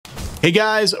Hey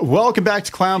guys, welcome back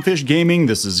to Clownfish Gaming.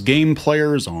 This is Game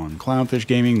Players on Clownfish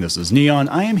Gaming. This is Neon.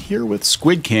 I am here with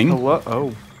Squid King. Hello.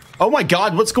 Oh. Oh my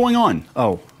god, what's going on?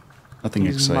 Oh, nothing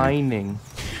exciting. Mining.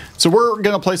 So we're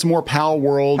going to play some more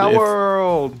Palworld.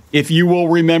 Palworld. If you will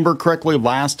remember correctly,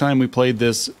 last time we played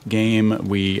this game,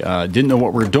 we didn't know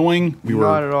what we were doing.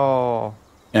 Not at all.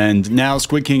 And now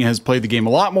Squid King has played the game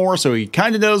a lot more, so he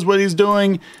kind of knows what he's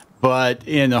doing, but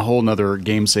in a whole nother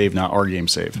game save, not our game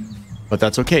save. But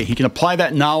that's okay. He can apply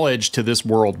that knowledge to this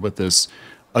world with this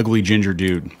ugly ginger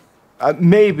dude.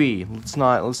 Maybe. Let's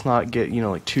not get,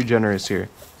 like too generous here.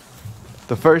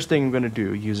 The first thing I'm going to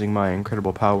do using my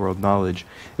incredible Palworld knowledge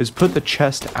is put the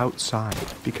chest outside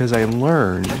because I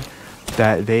learned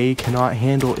that they cannot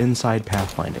handle inside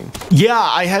pathfinding. Yeah,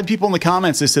 I had people in the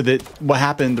comments, they said that what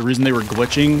happened, the reason they were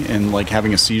glitching and like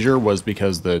having a seizure was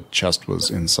because the chest was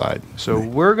inside. So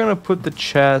we're going to put the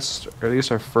chest, or at least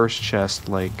our first chest,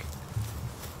 like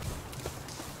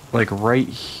right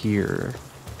here.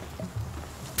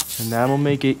 And that'll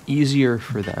make it easier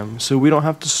for them. So we don't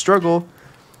have to struggle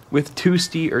with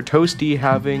Toasty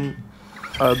having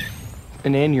an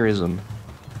aneurysm.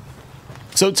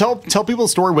 So tell people the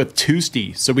story with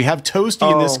Toasty. So we have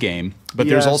Toasty in this game, but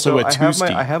there's also a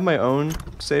Toasty. I have my own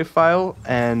save file,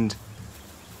 and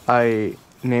I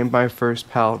named my first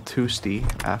pal Toasty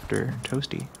after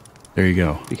Toasty. There you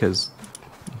go. Because,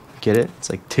 get it? It's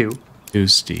like two.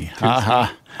 Toasty.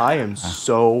 Haha. I am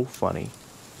so funny.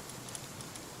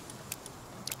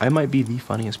 I might be the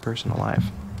funniest person alive.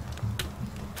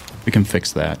 We can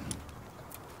fix that.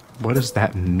 What does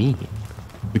that mean?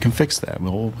 We can fix that.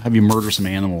 We'll have you murder some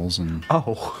animals and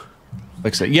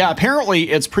fix it. Yeah, apparently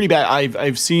it's pretty bad.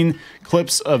 I've seen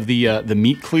clips of the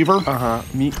meat cleaver.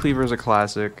 Meat cleaver is a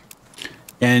classic.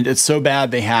 And it's so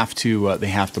bad they have to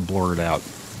blur it out.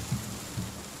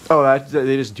 Oh,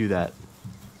 they just do that.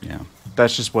 Yeah.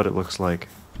 That's just what it looks like.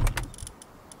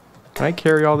 Can I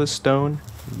carry all this stone?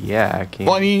 Yeah, I can.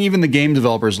 Well, I mean, even the game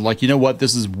developers are like, you know what?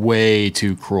 This is way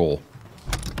too cruel.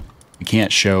 You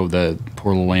can't show the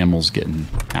poor little animals getting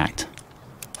hacked.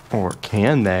 Or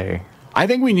can they? I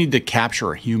think we need to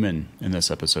capture a human in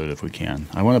this episode if we can.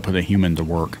 I want to put a human to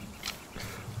work.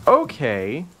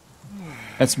 Okay.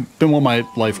 That's been one of my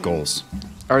life goals.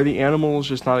 Are the animals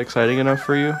just not exciting enough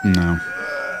for you? No.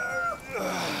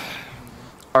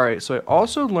 Alright, so I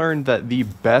also learned that the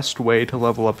best way to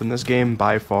level up in this game,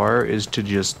 by far, is to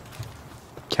just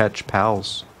catch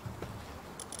pals.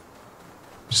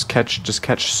 Just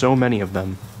catch so many of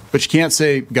them. But you can't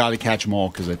say gotta catch them all,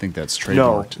 because I think that's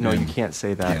trademarked. No, you can't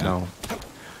say that, yeah. no.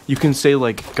 You can say,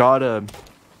 like, gotta...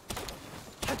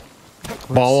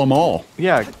 Ball them all.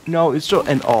 Yeah, no, it's still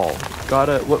an all.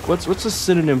 Gotta... What's a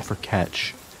synonym for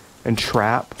catch?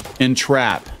 Entrap?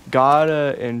 Entrap.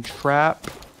 Gotta entrap...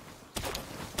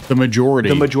 The majority.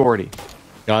 The majority.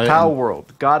 Got it. Palworld.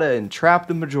 Gotta entrap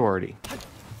the majority.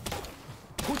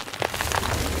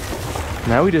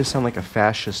 Now we just sound like a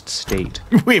fascist state.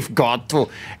 We've got to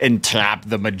entrap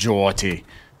the majority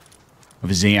of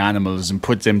the animals and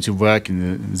put them to work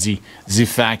in the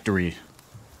factory.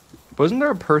 Wasn't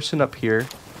there a person up here?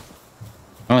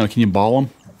 I don't know. Can you ball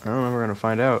them? I don't know. We're gonna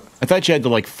find out. I thought you had to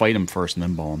like fight them first and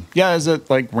then ball them. Yeah, is it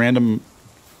like random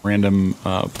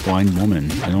blind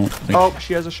woman? I don't think. Oh,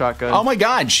 she has a shotgun. Oh my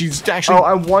god, she's actually. Oh,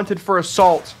 I'm wanted for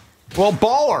assault. Well,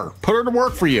 ball her. Put her to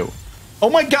work for you. Oh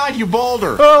my god, you balled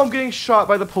her. Oh, I'm getting shot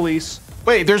by the police.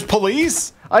 Wait, there's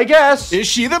police? I guess. Is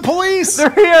she the police?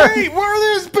 They're here. Wait, where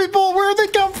are those people? Where did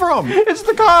they come from? It's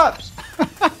the cops.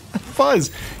 Fuzz,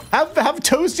 have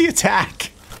Toasty attack.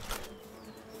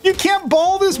 You can't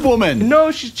ball this woman.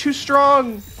 No, she's too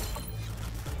strong.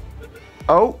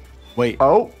 Oh. Wait.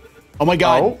 Oh. Oh my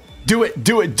god. Oh. Do it,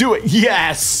 do it, do it.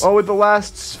 Yes. Oh, with the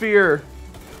last sphere.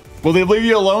 Will they leave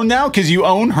you alone now? Because you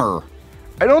own her.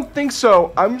 I don't think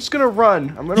so. I'm just gonna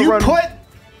run. I'm gonna run.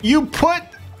 You put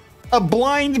a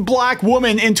blind black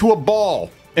woman into a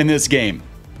ball in this game.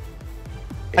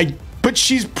 But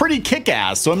she's pretty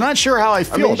kick-ass, so I'm not sure how I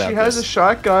feel about this. She has a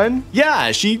shotgun.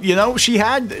 Yeah, she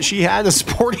had a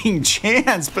sporting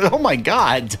chance, but oh my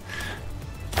god.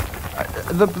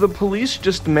 The police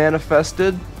just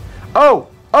manifested. Oh,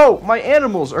 my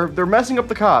animals they're messing up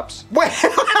the cops. Wait,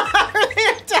 are they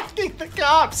attacking the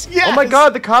cops? Yes. Oh my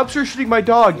god, the cops are shooting my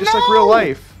dog just like real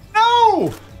life.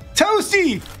 No!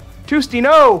 Toasty! Toasty,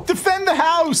 no! Defend the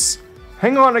house!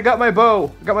 Hang on, I got my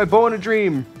bow. I got my bow in a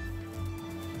dream.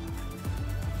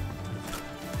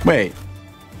 Wait.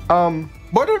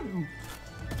 What are...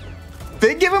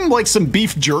 They give him like some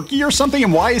beef jerky or something,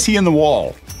 and why is he in the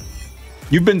wall?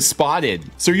 You've been spotted.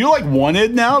 So you're like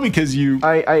wanted now because you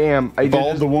I am. I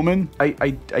balled the woman? I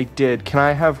did. Can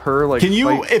I have her like Can you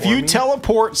fight if for you me?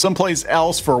 teleport someplace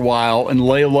else for a while and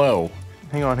lay low?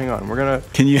 Hang on. We're gonna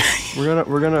Can you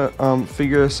we're gonna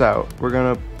figure this out. We're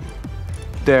gonna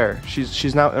there.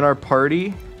 She's now in our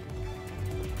party.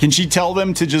 Can she tell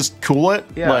them to just cool it?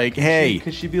 Yeah. Like, hey.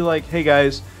 Could she be like, hey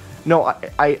guys, no,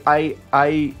 I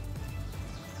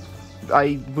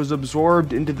was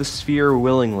absorbed into the sphere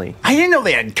willingly. I didn't know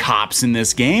they had cops in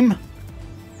this game.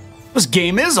 This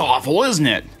game is awful, isn't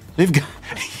it? They've got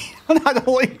not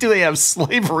only do they have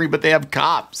slavery, but they have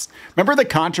cops. Remember the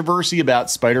controversy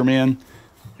about Spider-Man?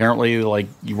 Apparently, like,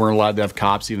 you weren't allowed to have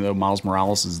cops even though Miles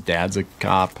Morales' dad's a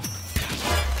cop.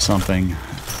 Something.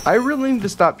 I really need to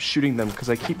stop shooting them because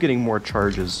I keep getting more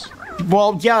charges.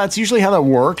 Well, yeah, that's usually how that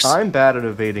works. I'm bad at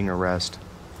evading arrest.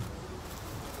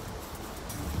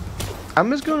 I'm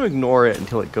just going to ignore it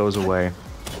until it goes away.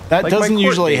 That like doesn't my court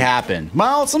usually date. happen.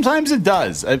 Well, sometimes it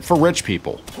does. For rich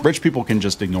people. Rich people can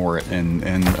just ignore it and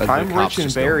the I'm cops rich in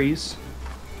just don't. berries.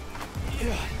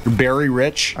 You're berry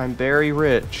rich? I'm very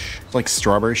rich. It's like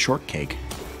strawberry shortcake.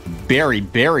 Berry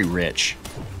rich.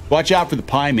 Watch out for the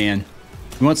pie, man.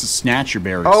 He wants to snatch your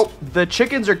berries. Oh, the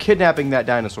chickens are kidnapping that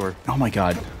dinosaur. Oh my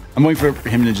god. I'm waiting for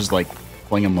him to just like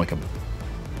fling him like a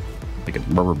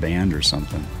rubber band or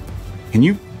something. Can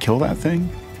you kill that thing?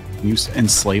 Can you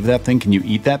enslave that thing? Can you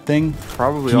eat that thing?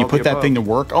 Probably. Can you all put the that above. thing to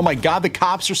work? Oh my god, the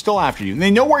cops are still after you.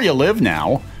 They know where you live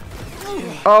now.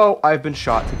 Oh, I've been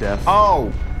shot to death.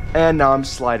 Oh. And now I'm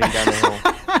sliding down the hill.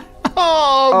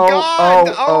 Oh,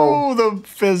 god. oh. The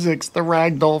physics, the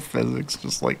ragdoll physics,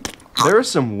 just like. There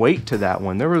was some weight to that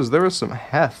one. There was some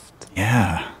heft.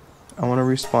 Yeah. I want to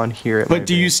respawn here at my But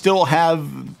do you base. still have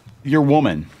your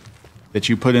woman that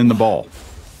you put in the ball?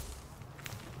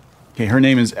 Okay, her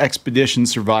name is Expedition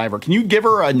Survivor. Can you give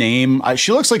her a name?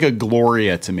 She looks like a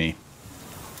Gloria to me.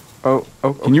 Oh,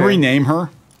 okay. Can you rename her?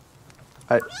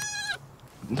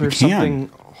 There's can. something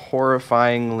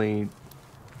horrifyingly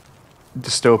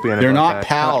dystopian They're about not that.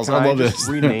 pals. Can I love just this.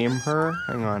 rename her?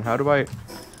 Hang on. How do I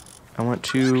want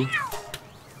to...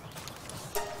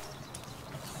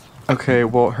 Okay,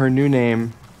 well, her new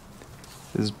name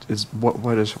is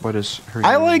what is her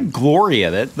I new like name?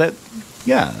 Gloria.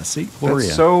 Yeah, see, Gloria.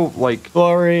 That's so, like...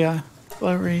 Gloria.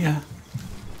 Well,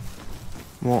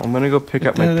 I'm gonna go pick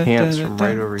up my pants from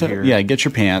right over here. Yeah, get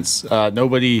your pants.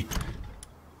 Nobody.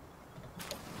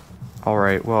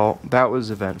 Alright, well, that was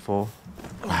eventful.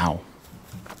 Wow.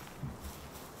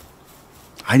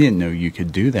 I didn't know you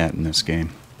could do that in this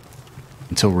game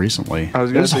until recently. I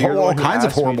was gonna say, you're the all one who kinds of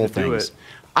asked me horrible to do things. it.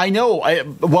 I know.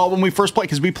 Well, when we first played,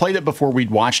 because we played it before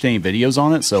we'd watched any videos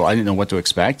on it, so I didn't know what to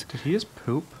expect. Did he just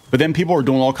poop? But then people are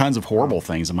doing all kinds of horrible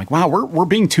things. I'm like, wow, we're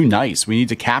being too nice. We need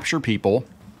to capture people,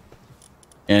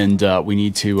 and we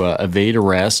need to evade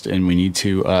arrest, and we need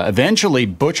to eventually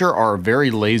butcher our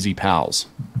very lazy pals.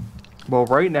 Well,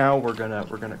 right now we're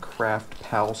gonna craft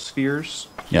Palspheres.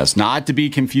 Yes, not to be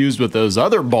confused with those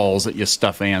other balls that you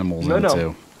stuff animals into.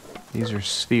 No. These are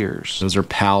spheres. Those are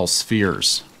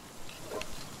Palspheres.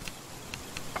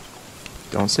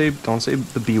 Don't say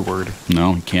the B word.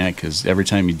 No, you can't, because every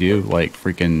time you do, like,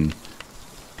 freaking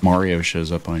Mario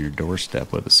shows up on your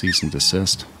doorstep with a cease and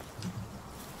desist.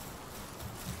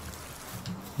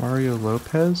 Mario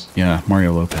Lopez? Yeah,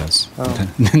 Mario Lopez. Oh.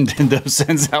 Nintendo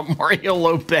sends out Mario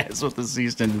Lopez with a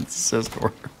cease and desist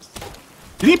order.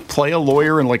 Did he play a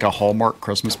lawyer in, like, a Hallmark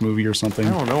Christmas movie or something?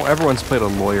 I don't know. Everyone's played a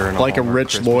lawyer in a Like a Hallmark rich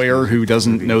Christmas lawyer movie. who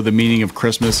doesn't know the meaning of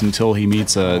Christmas until he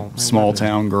meets a Oh, my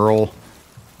small-town girl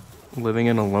Living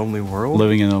in a lonely world?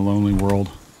 living in a lonely world.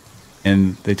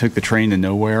 And they took the train to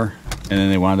nowhere, and then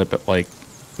they wound up at, like,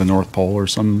 the North Pole or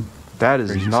something. That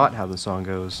is Crazy not how the song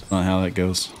goes. Not how that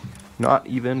goes. Not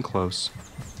even close.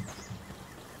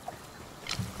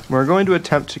 We're going to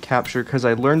attempt to capture, because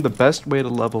I learned the best way to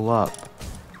level up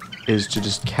is to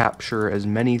just capture as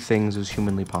many things as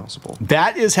humanly possible.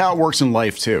 That is how it works in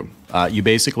life, too. You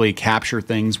basically capture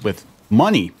things with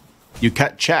money. You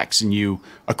cut checks and you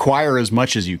acquire as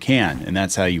much as you can, and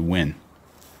that's how you win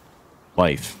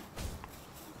life.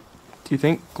 Do you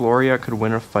think Gloria could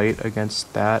win a fight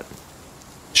against that?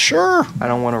 Sure. I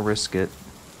don't want to risk it.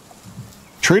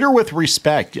 Treat her with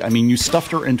respect. I mean, you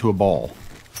stuffed her into a ball.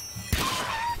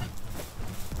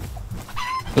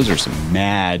 Those are some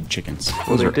mad chickens.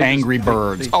 Those they are did angry just- they-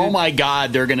 birds. they Oh did- my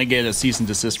god, they're going to get a cease and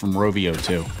desist from Rovio,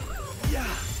 too.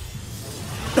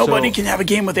 Nobody So- can have a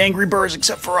game with angry birds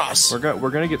except for us. We're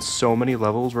gonna get so many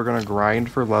levels. We're gonna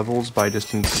grind for levels by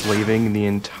just enslaving the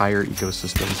entire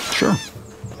ecosystem. Sure.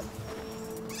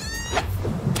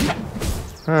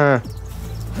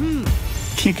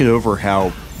 Can't get over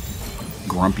how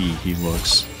grumpy he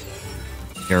looks.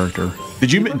 Character.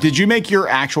 Did you make your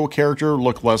actual character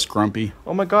look less grumpy?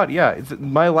 Oh my god, yeah.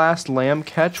 My last lamb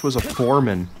catch was a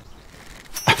foreman.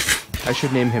 I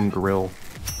should name him Grill.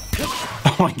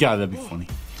 Oh my god, that'd be funny.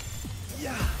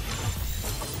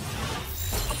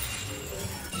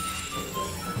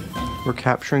 We're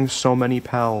capturing so many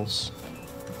pals.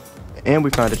 And we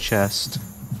found a chest.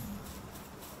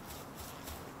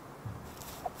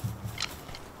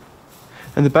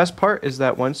 And the best part is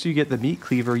that once you get the meat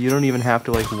cleaver, you don't even have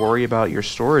to like worry about your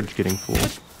storage getting full.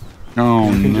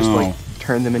 Oh, you can just no. like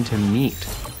turn them into meat.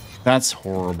 That's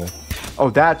horrible. Oh,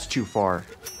 that's too far.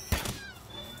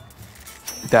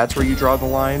 That's where you draw the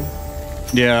line?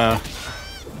 Yeah.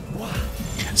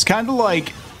 It's kind of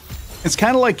like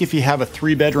if you have a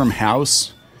 3-bedroom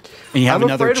house and you have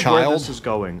another child. I'm afraid of where this is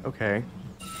going. Okay.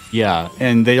 Yeah,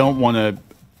 and they don't want to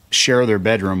share their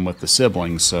bedroom with the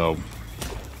siblings, so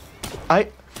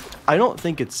I don't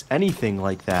think it's anything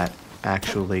like that,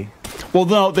 actually. Well,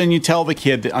 no, then you tell the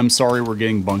kid that I'm sorry, we're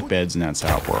getting bunk beds, and that's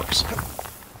how it works.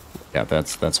 Yeah,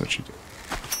 that's what you do.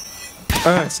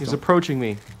 He's approaching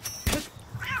me.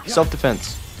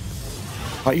 Self-defense.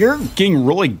 You're getting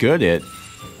really good at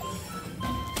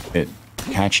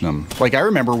catching them. Like, I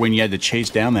remember when you had to chase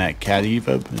down that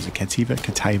Cativa. Is it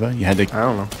Cativa? You had to. I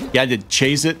don't know. You had to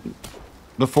chase it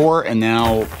before, and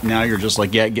now you're just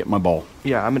like, yeah, get my ball.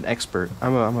 Yeah, I'm an expert.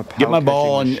 I'm a pal get my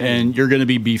ball, machine. and you're gonna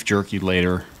be beef jerky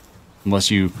later,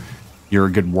 unless you're a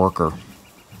good worker.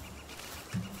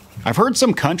 I've heard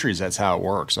some countries that's how it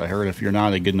works. I heard if you're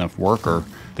not a good enough worker,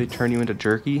 they turn you into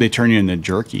jerky. They turn you into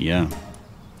jerky. Yeah.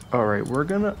 All right, we're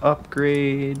gonna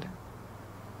upgrade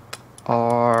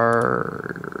our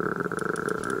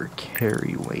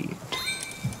carry weight,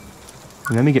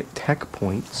 and then we get tech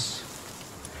points.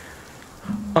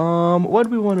 What do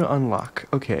we want to unlock?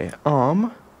 Okay,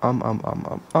 we'll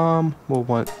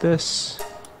want this.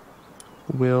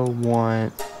 We'll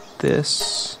want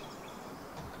this.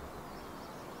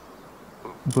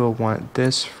 We'll want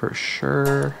this for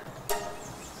sure.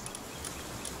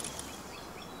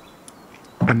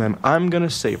 And then I'm gonna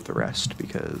save the rest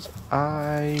because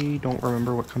I don't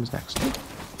remember what comes next.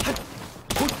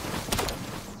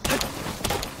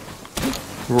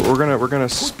 We're gonna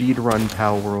speed run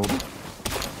Palworld.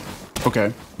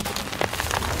 Okay.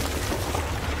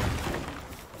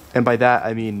 And by that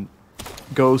I mean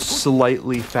go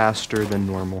slightly faster than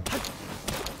normal.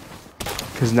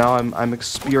 Because now I'm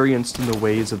experienced in the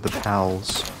ways of the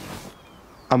pals.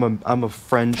 I'm a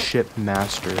friendship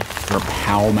master. You're a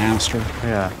pal master?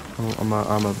 Yeah.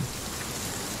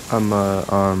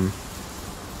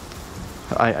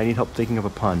 I need help thinking of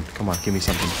a pun. Come on, give me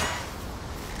something.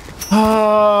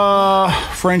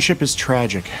 Friendship is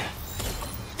tragic.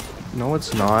 No,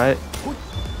 it's not.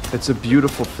 It's a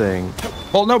beautiful thing.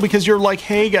 Well, no, because you're like,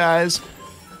 hey guys,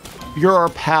 you're our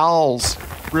pals.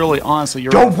 Really, honestly,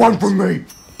 you're. Don't run from me!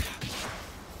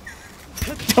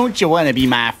 Don't you want to be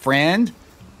my friend?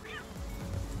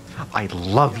 I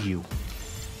love you.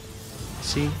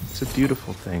 See, it's a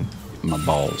beautiful thing. My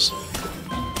balls.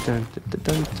 Dun dun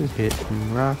dun dun,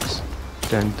 hitting rocks.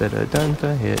 Dun dun dun dun,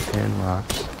 dun hitting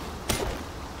rocks.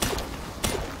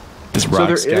 So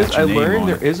there is. I learned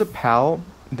there is a pal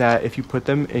that if you put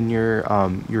them in your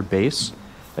base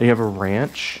and you have a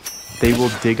ranch, they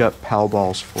will dig up pal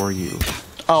balls for you.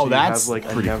 Oh, so that's you have,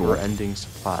 like, pretty a never-ending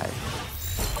supply.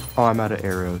 Oh, I'm out of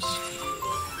arrows.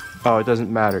 Oh, it doesn't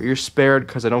matter. You're spared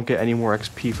because I don't get any more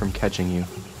XP from catching you.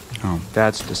 Oh,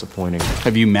 that's disappointing.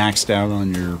 Have you maxed out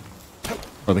on your?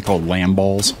 What are they called? Lamb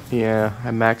balls. Yeah, I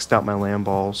maxed out my lamb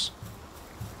balls.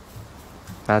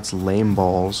 That's lame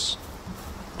balls.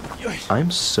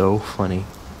 I'm so funny.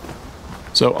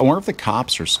 So I wonder if the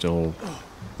cops are still.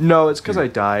 No, it's because I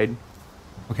died.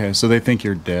 Okay, so they think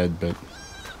you're dead, but.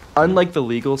 Unlike the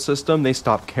legal system, they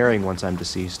stop caring once I'm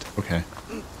deceased. Okay.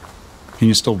 Can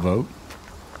you still vote?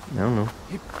 I don't know.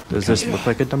 Does this look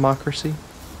like a democracy?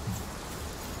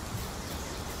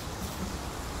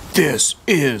 This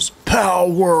is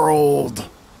Palworld.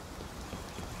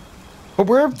 But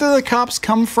where do the cops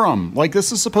come from? Like,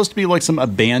 this is supposed to be like some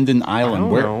abandoned island.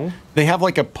 I don't know. They have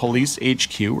like a police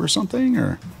HQ or something,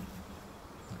 or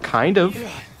kind of.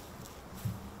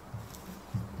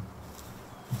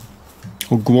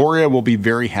 Well, Gloria will be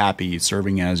very happy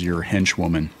serving as your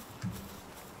henchwoman.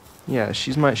 Yeah,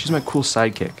 she's my cool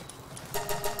sidekick.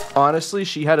 Honestly,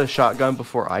 she had a shotgun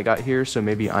before I got here, so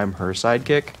maybe I'm her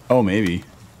sidekick. Oh, maybe.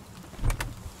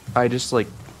 I just, like,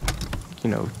 you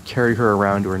know, carry her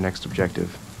around to her next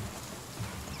objective.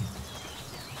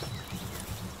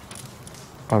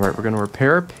 Alright, we're gonna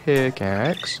repair a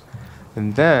pickaxe,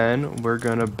 and then we're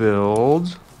gonna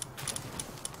build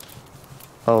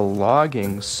a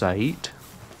logging site.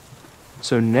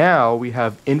 So now we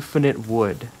have infinite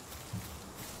wood.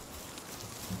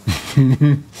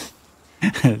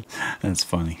 That's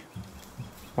funny.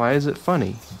 Why is it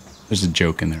funny? There's a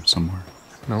joke in there somewhere.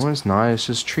 No, it's not. It's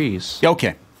just trees. Yeah,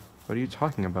 okay. What are you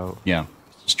talking about? Yeah,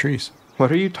 it's just trees.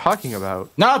 What are you talking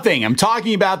about? Nothing. I'm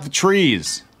talking about the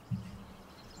trees.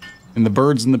 And the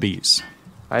birds and the bees.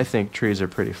 I think trees are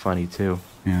pretty funny too.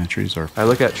 Yeah, trees are. I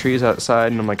look at trees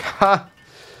outside and I'm like, ha!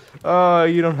 Oh,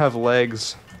 you don't have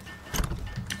legs.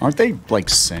 Aren't they like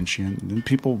sentient?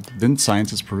 Didn't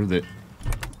scientists prove that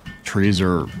trees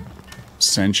are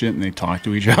sentient and they talk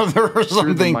to each other or something?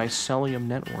 Through the mycelium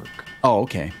network. Oh,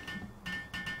 okay.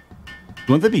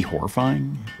 Wouldn't that be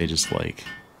horrifying? They just like,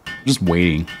 just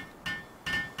waiting.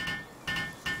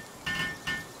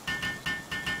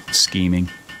 Scheming.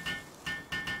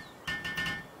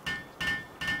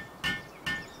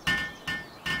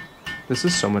 This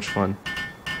is so much fun.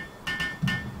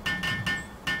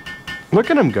 Look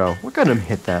at him go. Look at him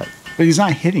hit that. But he's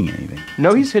not hitting anything.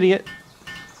 No, he's hitting it.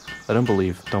 Let him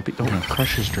believe. Don't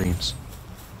crush his dreams.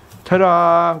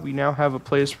 Ta-da! We now have a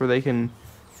place where they can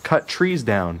cut trees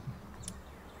down.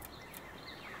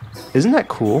 Isn't that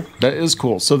cool? That is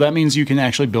cool. So that means you can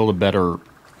actually build a better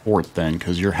fort then,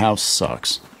 because your house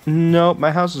sucks. No,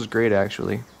 my house is great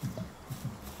actually.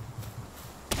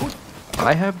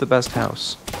 I have the best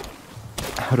house.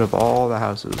 Out of all the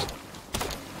houses,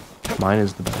 mine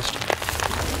is the best.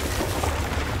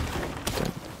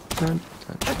 Dun,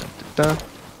 dun, dun, dun, dun.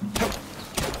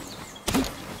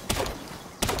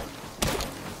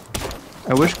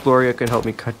 I wish Gloria could help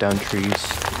me cut down trees.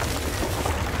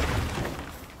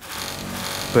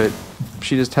 But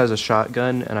she just has a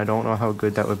shotgun, and I don't know how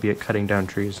good that would be at cutting down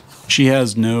trees. She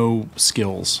has no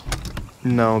skills.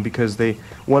 No, because they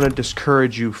want to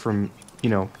discourage you from, you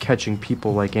know, catching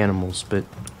people like animals, but...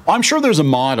 I'm sure there's a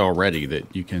mod already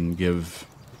that you can give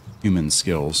human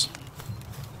skills.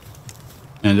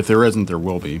 And if there isn't, there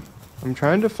will be. I'm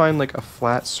trying to find, like, a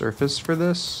flat surface for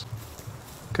this,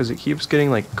 because it keeps getting,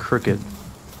 like, crooked.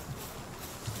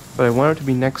 But I want it to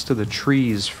be next to the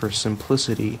trees for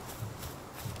simplicity.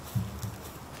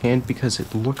 And because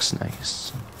it looks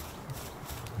nice.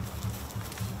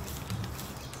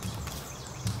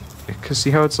 Because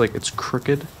see how it's, like, it's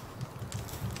crooked?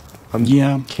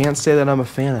 Yeah. Can't say that I'm a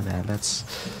fan of that.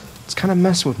 It's kind of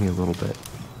messing with me a little bit.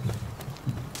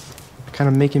 Kind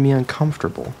of making me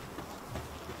uncomfortable.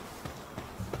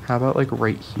 How about like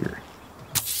right here?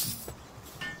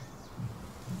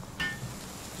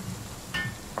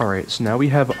 Alright, so now we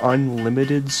have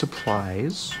unlimited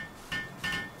supplies.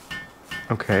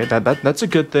 Okay, that's a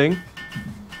good thing.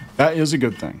 That is a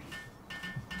good thing.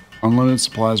 Unlimited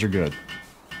supplies are good.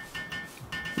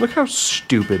 Look how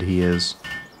stupid he is.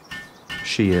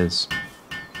 She is.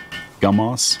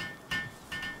 Gummos.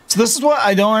 So this is what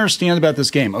I don't understand about this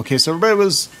game. Okay, so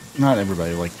not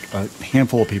everybody, like a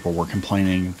handful of people were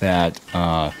complaining that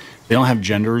they don't have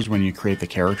genders when you create the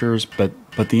characters, but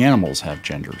the animals have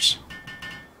genders.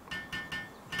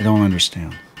 I don't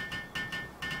understand.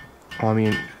 Well, I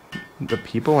mean, the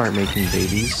people aren't making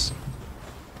babies.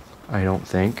 I don't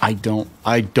think. I don't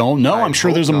know. I'm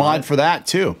sure there's a mod for that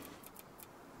too.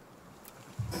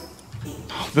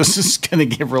 This is gonna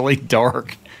get really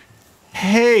dark.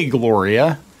 Hey,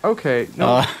 Gloria. Okay,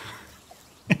 no.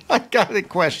 I got a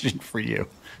question for you.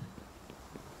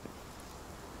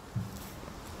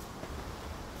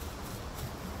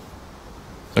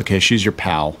 Okay, she's your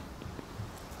pal.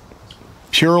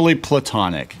 Purely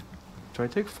platonic. Do I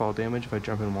take fall damage if I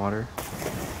jump in water?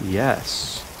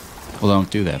 Yes. Well,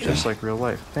 don't do that. Just like real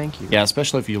life. Thank you. Yeah,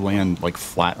 especially if you land like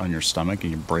flat on your stomach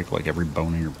and you break like every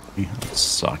bone in your body. That would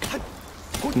suck.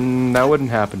 That wouldn't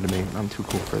happen to me. I'm too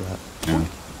cool for that. Yeah.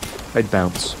 I'd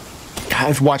bounce.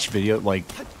 I've watched like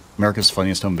America's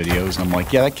Funniest Home Videos, and I'm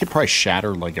like, yeah, that kid probably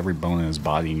shattered like every bone in his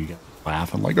body, and you get to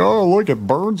laugh. I'm like, oh, look, it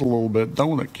burns a little bit,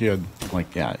 don't it, kid? I'm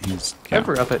like, yeah, he's... Yeah. I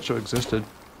forgot that show existed.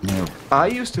 No. I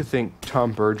used to think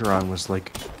Tom Bergeron was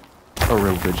like a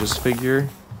religious figure.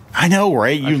 I know,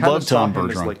 right? You love Tom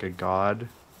Bergeron. As Bergeron. like a god.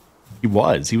 He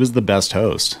was the best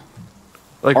host.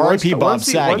 Like R.I.P. Bob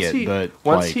Saget, but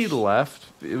once like, he left,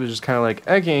 it was just kind of like,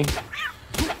 okay.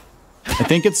 I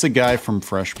think it's the guy from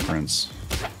Fresh Prince.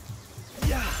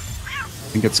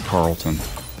 I think it's Carlton.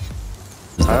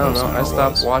 I don't know. I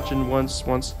stopped watching once.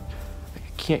 I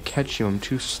can't catch you. I'm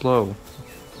too slow.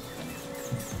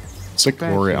 Sick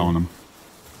Gloria on him.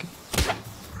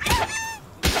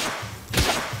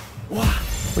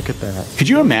 Look at that. Could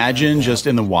you imagine just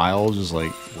in the wild, just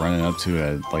like running up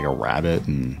to a rabbit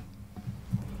and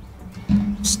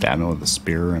stabbing it with a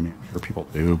spear? I mean, I'm sure people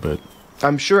do, but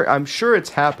I'm sure it's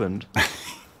happened.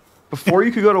 Before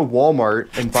you could go to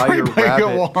Walmart and buy your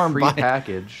rabbit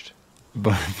pre-packaged.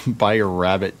 Buy your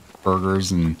rabbit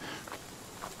burgers and...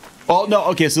 Oh, no,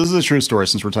 okay, so this is a true story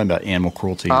since we're talking about animal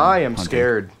cruelty. I am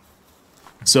scared.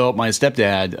 So my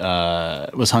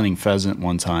stepdad was hunting pheasant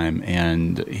one time,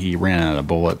 and he ran out of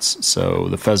bullets. So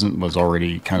the pheasant was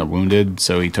already kind of wounded,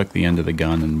 so he took the end of the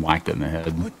gun and whacked it in the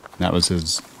head. That was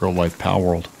his real-life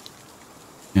Palworld.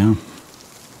 Yeah.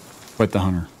 Quite the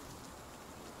hunter.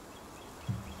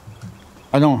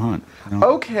 I don't hunt.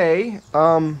 Okay.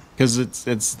 Because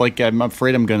it's like I'm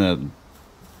afraid I'm gonna.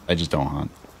 I just don't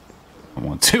hunt. I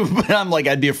want to, but I'm like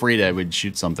I'd be afraid I would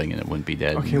shoot something and it wouldn't be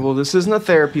dead. Okay, well this isn't a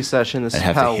therapy session. This is Palworld.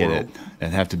 I'd have to hit it.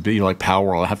 It'd have to be like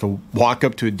Palworld. I'd have to walk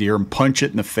up to a deer and punch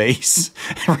it in the face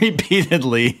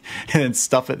repeatedly, and then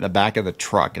stuff it in the back of the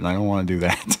truck. And I don't want to do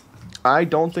that. I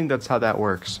don't think that's how that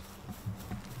works.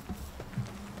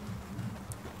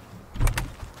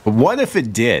 But what if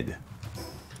it did?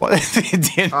 What if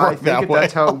it did work that way? If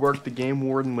that's how it worked, the game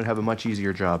warden would have a much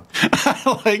easier job.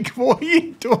 Like, what are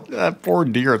you doing to that poor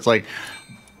deer? It's like,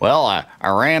 well, I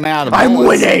ran out of bullets. I'm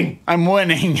winning! I'm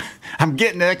winning. I'm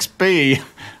getting XP.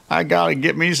 I gotta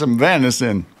get me some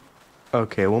venison.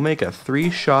 Okay, we'll make a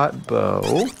 3-shot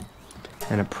bow,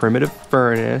 and a primitive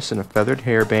furnace, and a feathered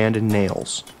hairband, and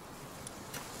nails.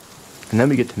 And then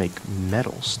we get to make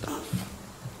metal stuff.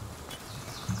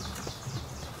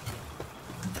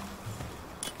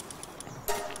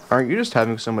 Aren't you just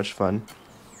having so much fun?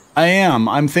 I am.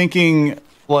 I'm thinking,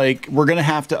 like, we're going to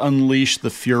have to unleash the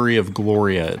fury of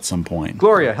Gloria at some point.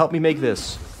 Gloria, help me make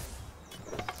this.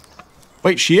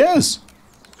 Wait, she is?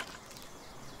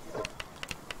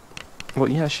 Well,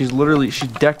 yeah, she's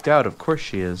decked out. Of course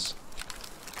she is.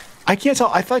 I can't tell.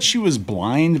 I thought she was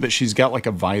blind, but she's got, like,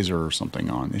 a visor or something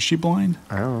on. Is she blind?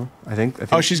 I don't know. I think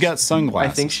oh, she's got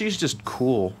sunglasses. I think she's just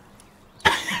cool.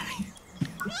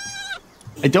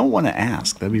 I don't want to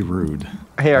ask. That'd be rude.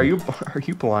 Hey, are you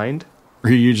blind?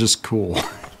 Or are you just cool?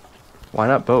 Why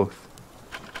not both?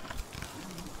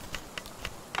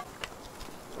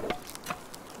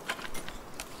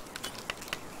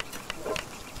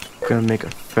 Gonna make a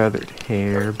feathered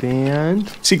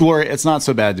hairband. See, Gloria, it's not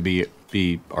so bad to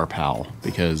be our pal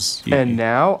because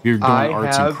now you're doing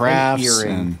arts and crafts.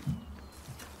 And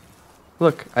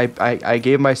look, I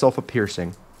gave myself a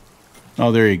piercing.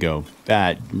 Oh, there you go.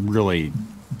 That really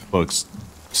looks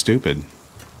stupid.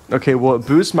 Okay, well, it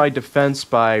boosts my defense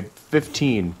by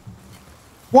 15.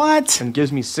 What? And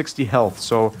gives me 60 health,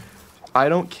 so I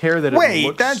don't care that it looks stupid.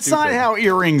 Wait, that's not how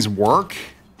earrings work.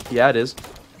 Yeah, it is.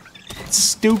 It's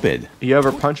stupid. You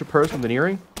ever punch a person with an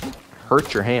earring?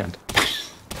 Hurts your hand.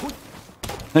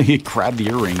 You grab the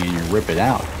earring and you rip it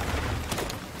out.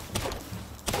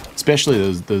 Especially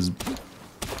those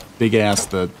big-ass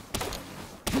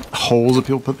holes that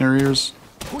people put in their ears.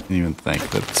 I didn't even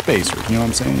think, but spacers, you know what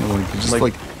I'm saying?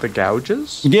 Like the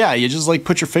gouges? Yeah, you just like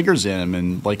put your fingers in them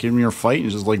and like in your fight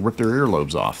and just like rip their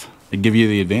earlobes off. It'd give you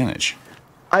the advantage.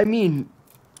 I mean,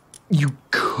 you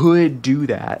could do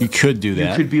that. You could do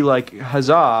that. You could be like,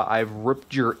 huzzah, I've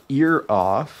ripped your ear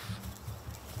off.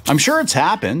 I'm sure it's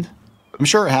happened. I'm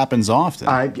sure it happens often.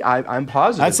 I'm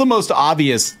positive. That's the most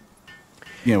obvious,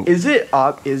 you know. Is it?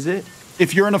 Is it?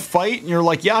 If you're in a fight and you're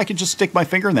like, yeah, I could just stick my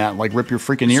finger in that and like rip your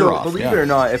freaking ear off. Believe it or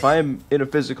not, if I'm in a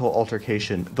physical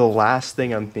altercation, the last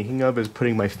thing I'm thinking of is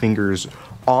putting my fingers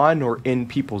on or in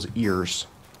people's ears.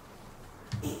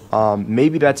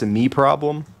 Maybe that's a me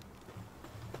problem.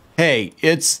 Hey,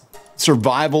 it's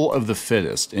survival of the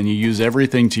fittest, and you use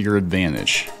everything to your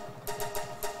advantage.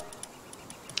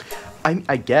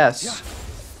 I guess.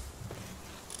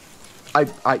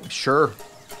 Yeah. Sure.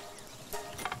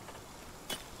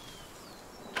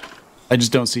 I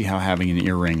just don't see how having an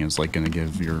earring is like going to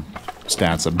give your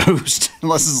stats a boost,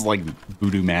 unless it's like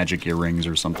voodoo magic earrings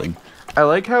or something. I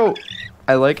like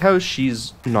how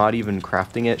she's not even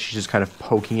crafting it; she's just kind of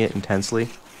poking it intensely.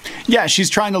 Yeah, she's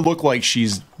trying to look like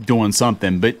she's doing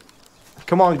something, but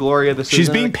come on, Gloria, she's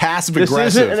being passive aggressive.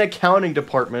 This isn't an accounting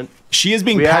department. She is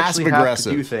being passive aggressive. We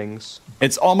actually have to do things.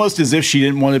 It's almost as if she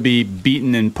didn't want to be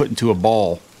beaten and put into a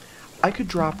ball. I could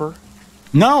drop her.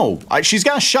 No, she's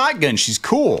got a shotgun. She's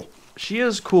cool. She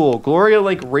is cool. Gloria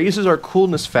like raises our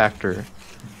coolness factor.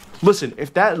 Listen,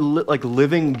 if that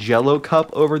living Jello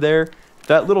cup over there,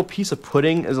 that little piece of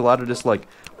pudding is allowed to just like,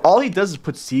 all he does is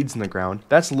put seeds in the ground.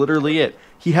 That's literally it.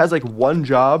 He has like one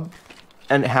job,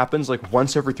 and it happens like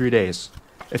once every 3 days.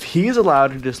 If he's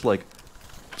allowed to just like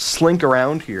slink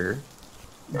around here,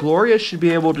 Gloria should be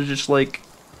able to just like,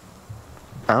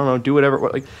 I don't know, do whatever.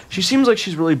 Like, she seems like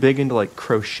she's really big into like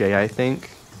crochet, I think.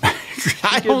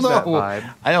 I don't know.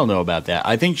 I don't know about that.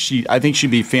 I think she'd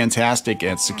be fantastic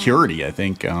at security. I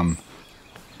think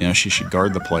You know, she should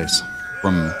guard the place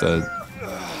from the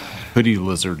hoodie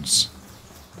lizards.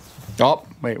 Oh,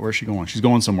 wait, where's she going? She's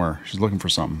going somewhere. She's looking for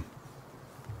something.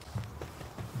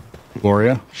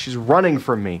 Gloria? She's running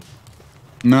from me.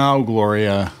 No,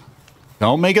 Gloria.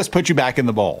 Don't make us put you back in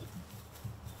the bowl.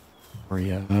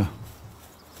 Gloria.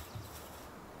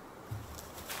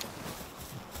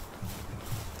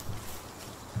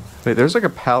 Wait, there's like a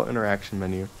pal interaction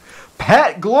menu.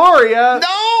 Pet Gloria!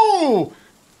 No!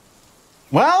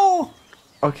 Well...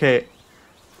 Okay.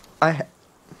 I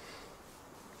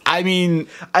mean...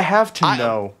 I have to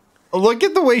know. Look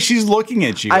at the way she's looking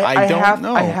at you. I don't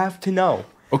know. I have to know.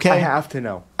 Okay. I have to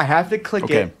know. I have to click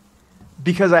it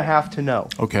because I have to know.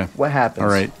 Okay. What happens? All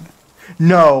right.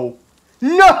 No.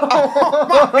 No!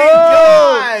 Oh my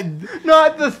God!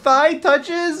 Not the thigh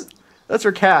touches? That's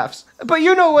her calves. But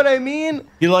you know what I mean.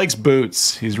 He likes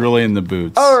boots. He's really into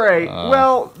boots. All right.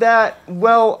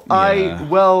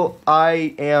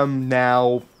 I am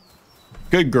now.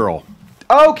 Good girl.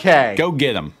 Okay. Go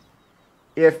get him.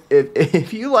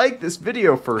 If you like this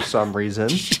video for some reason.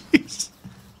 Jeez.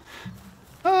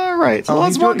 All right. So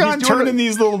let's work on turning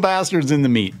these little bastards into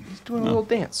meat. He's doing a little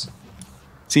dance.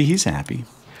 See, he's happy.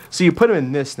 So you put them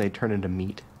in this and they turn into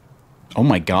meat. Oh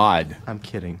my God. I'm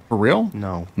kidding. For real?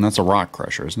 No. And that's a rock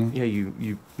crusher, isn't it? Yeah,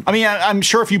 you. I mean, I'm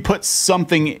sure if you put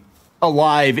something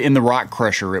alive in the rock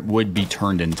crusher, it would be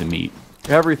turned into meat.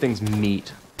 Everything's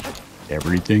meat.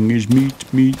 Everything is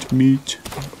meat, meat, meat.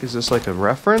 Is this like a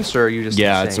reference, or are you just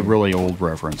Yeah, saying? it's a really old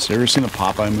reference. You ever seen a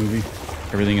Popeye movie?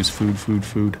 Everything is food, food,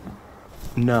 food.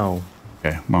 No.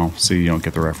 Okay, well, see, you don't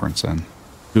get the reference then.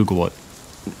 Google it.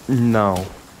 No.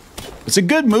 It's a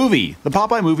good movie. The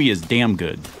Popeye movie is damn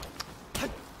good.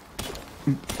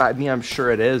 I mean, I'm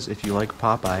sure it is if you like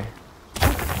Popeye.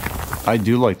 I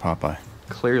do like Popeye.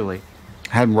 Clearly.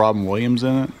 Had Robin Williams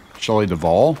in it. Shelley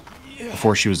Duvall.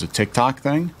 Before she was a TikTok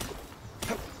thing.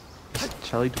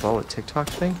 Shelley Duvall a TikTok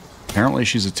thing? Apparently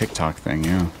she's a TikTok thing,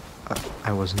 yeah.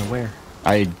 I wasn't aware.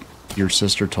 Your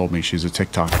sister told me she's a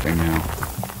TikTok thing now.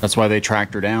 That's why they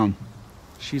tracked her down.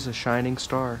 She's a shining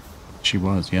star. She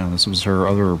was, yeah. This was her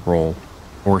other role.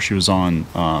 Or she was on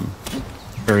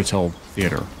Fairy Tale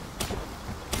Theater.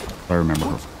 I remember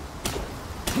her.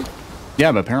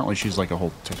 Yeah, but apparently she's like a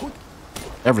whole...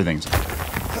 Everything's...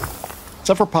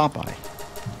 Except for Popeye.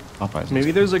 Popeye's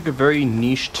Maybe there's like a very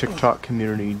niche TikTok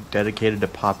community dedicated to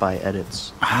Popeye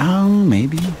edits.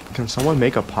 Maybe. Can someone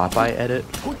make a Popeye edit?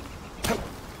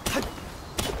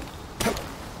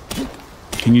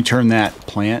 Can you turn that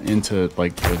plant into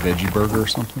like a veggie burger or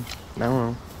something? I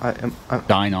don't know.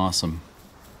 Dine awesome.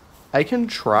 I can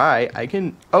try.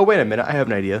 Oh, wait a minute. I have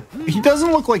an idea. He doesn't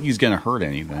look like he's gonna hurt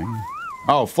anything.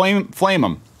 Oh, flame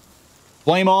him.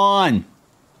 Flame on.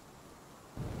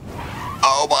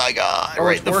 Oh my God, Oh,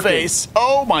 right in the working. face.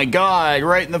 Oh my God,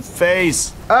 right in the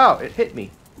face. Oh, it hit me.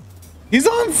 He's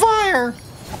on fire.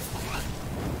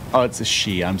 Oh, it's a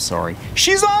she, I'm sorry.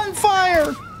 She's on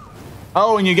fire.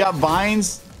 Oh, and you got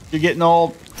vines? You're getting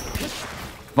all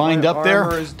vined up there? My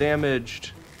armor is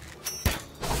damaged.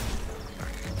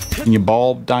 Can you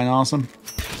ball Dine Awesome?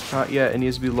 Not yet. It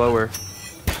needs to be lower.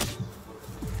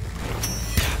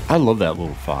 I love that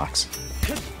little fox.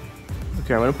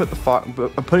 Okay, I'm gonna put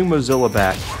I'm putting Mozilla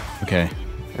back. Okay.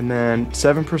 And then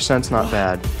 7%'s not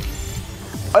bad.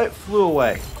 Oh, it flew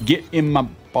away. Get in my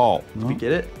ball. Did we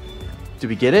get it? Did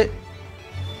we get it?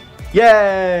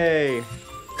 Yay!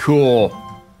 Cool.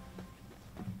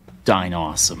 Dine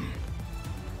Awesome.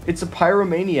 It's a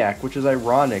pyromaniac, which is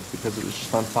ironic because it was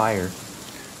just on fire.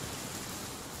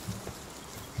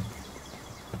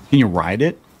 Can you ride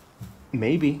it?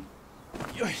 Maybe.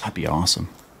 That'd be awesome.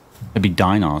 That'd be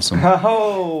Dine Awesome.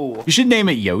 Oh! You should name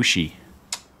it Yoshi.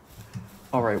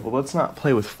 Alright, well, let's not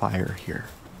play with fire here.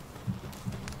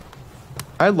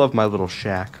 I love my little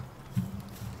shack.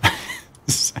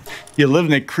 You live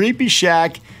in a creepy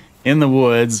shack in the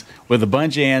woods with a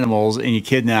bunch of animals and you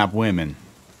kidnap women.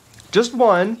 Just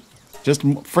one. Just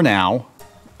for now.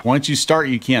 Once you start,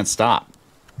 you can't stop.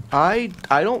 I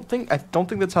don't think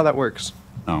that's how that works.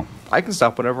 Oh. I can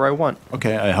stop whenever I want.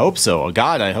 Okay, I hope so. Oh,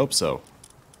 God, I hope so.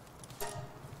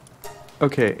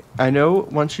 Okay, I know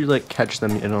once you like catch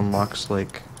them, it unlocks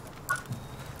like.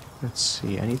 Let's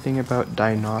see, anything about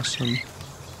Dinossum?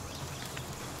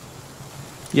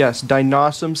 Yes,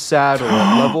 Dinossum saddle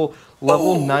at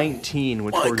level 19,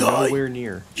 which we're nowhere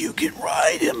near. You can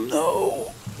ride him,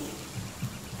 though.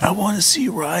 I want to see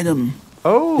you ride him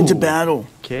Oh, into battle.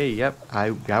 Okay, yep, I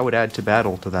would add to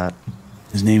battle to that.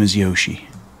 His name is Yoshi.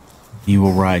 You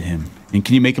will ride him. And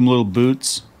can you make him little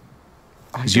boots?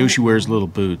 Because Yoshi wears little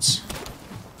boots.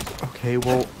 Okay,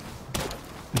 well,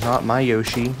 not my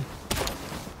Yoshi.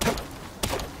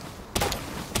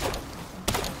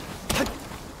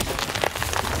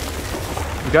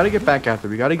 We gotta get back out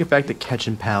there. We gotta get back to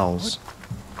catching pals.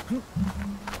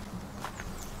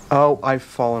 Oh, I've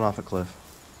fallen off a cliff.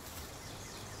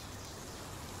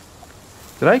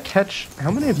 Did I catch...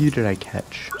 How many of you did I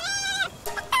catch?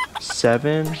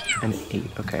 7 and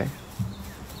 8. Okay.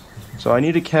 So I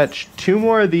need to catch 2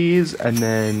 more of these and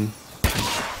then...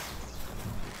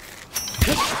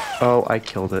 Oh, I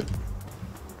killed it.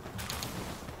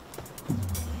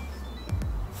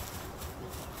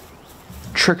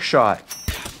 Trick shot.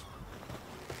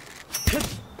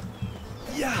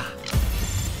 Yeah.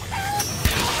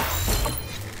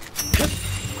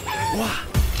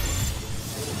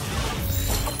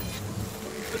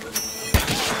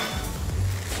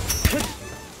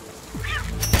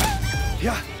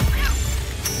 Yeah.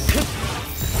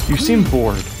 You seem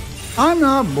bored. I'm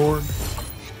not bored.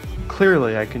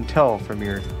 Clearly, I can tell from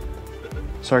your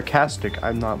sarcastic,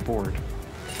 I'm not bored.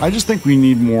 I just think we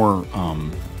need more,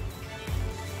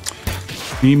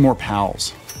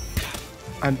 pals.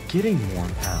 I'm getting more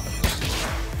pals.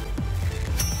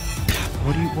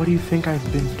 What do you think I've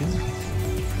been doing?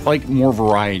 Like more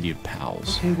variety of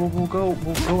pals. Okay, well we'll go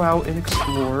out and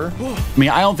explore. I mean,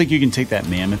 I don't think you can take that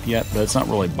mammoth yet, but it's not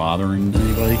really bothering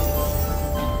anybody.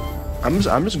 I'm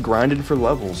just grinding for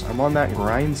levels. I'm on that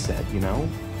grind set, you know?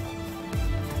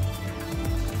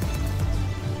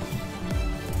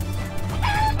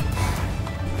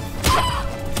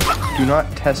 Do not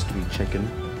test me, chicken.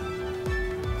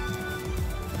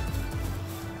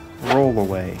 Roll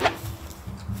away.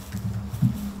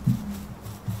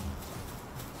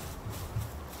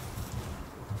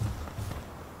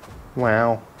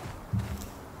 Wow.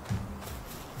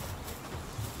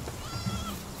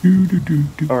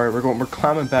 Alright, we're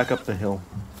climbing back up the hill.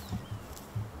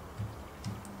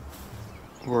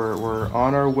 We're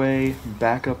on our way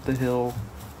back up the hill.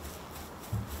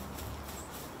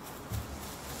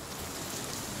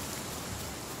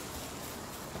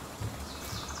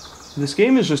 This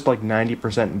game is just like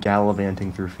 90%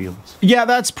 gallivanting through fields. Yeah,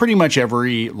 that's pretty much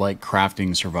every like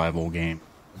crafting survival game.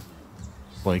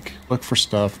 Like look for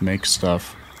stuff, make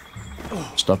stuff.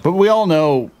 But we all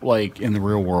know, like in the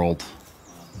real world,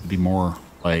 it'd be more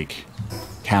like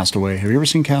Castaway. Have you ever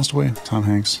seen Castaway? Tom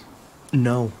Hanks.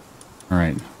 No. All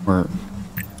right.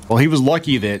 Well, he was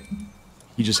lucky that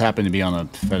he just happened to be on a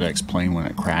FedEx plane when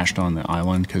it crashed on the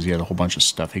island because he had a whole bunch of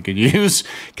stuff he could use.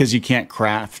 Because you can't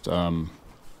craft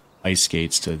ice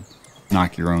skates to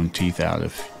knock your own teeth out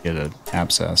if you get an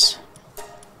abscess.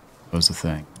 That was the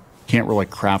thing. Can't really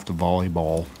craft a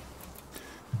volleyball.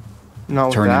 Not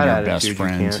with Turn that in your attitude, best you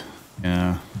friend. can't.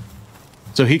 Yeah.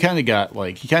 So he kind of got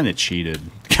like he kind of cheated.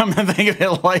 Come to think of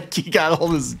it, like he got all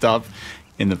this stuff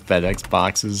in the FedEx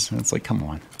boxes. And it's like, come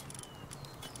on,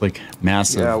 like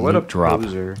massive Yeah, what a loot drop.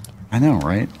 poser. I know,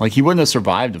 right? Like he wouldn't have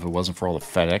survived if it wasn't for all the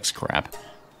FedEx crap.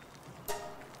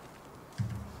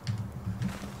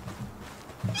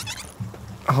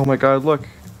 Oh my god, look.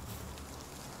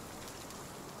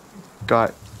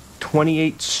 Got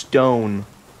 28 stone.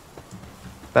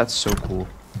 That's so cool.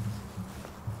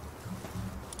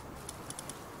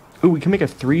 Ooh, we can make a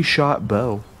 3-shot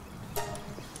bow. Do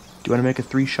you want to make a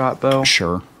 3-shot bow?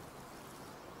 Sure.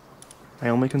 My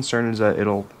only concern is that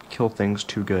it'll kill things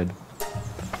too good.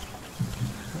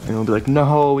 And it'll be like,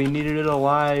 no, we needed it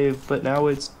alive, but now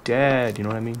it's dead. You know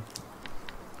what I mean?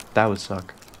 That would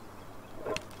suck.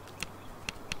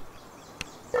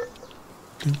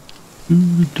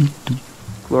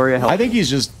 Gloria, help. I think he's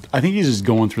just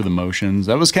going through the motions.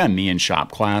 That was kind of me in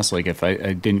shop class. Like if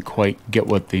I didn't quite get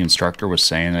what the instructor was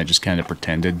saying, I just kind of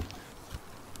pretended.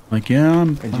 Like, yeah.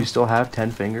 And you still have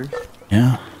 10 fingers?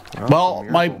 Yeah. Oh, Well,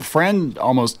 my miracle. friend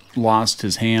almost lost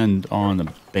his hand on a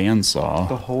bandsaw.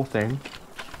 The whole thing?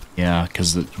 Yeah,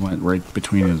 because it went right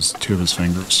between two of his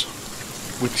fingers.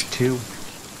 Which two?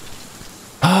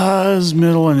 His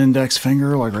middle and index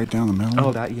finger, like right down the middle.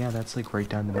 Oh, that's like right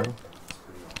down the middle.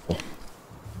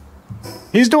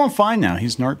 He's doing fine now.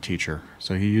 He's an art teacher,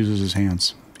 so he uses his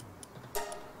hands.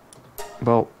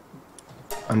 Well,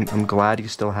 I'm glad he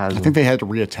still has I them. think they had to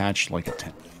reattach like a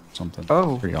tendon or something.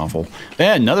 Oh. Pretty awful. They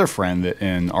had another friend that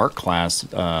in art class, you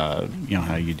know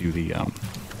how you do the,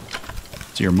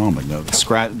 it's your moment, though.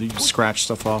 You scratch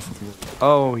stuff off with your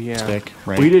Oh, yeah. stick,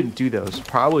 right? We didn't do those,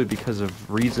 probably because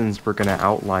of reasons we're going to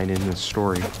outline in this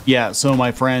story. Yeah, so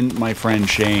my friend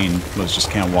Shane was just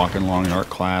kind of walking along in art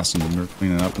class and we were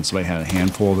cleaning up and somebody had a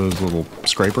handful of those little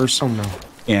scrapers. Oh, no.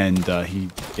 And he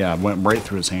went right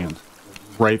through his hand.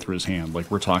 Right through his hand.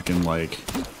 Like, we're talking, like,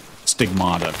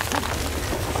 stigmata.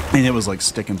 And it was, like,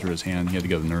 sticking through his hand. He had to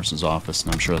go to the nurse's office,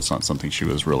 and I'm sure that's not something she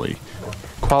was really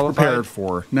Qualified? prepared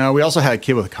for. No, we also had a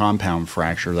kid with a compound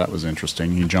fracture. That was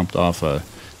interesting. He jumped off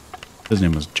his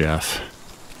name was Jeff.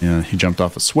 Yeah, he jumped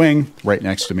off a swing right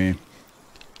next to me,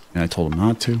 and I told him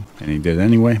not to, and he did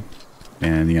anyway.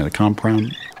 And he had a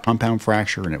compound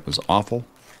fracture, and it was awful.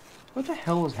 What the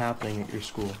hell was happening at your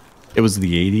school? It was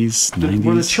the 80s, 90s.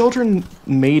 Were the children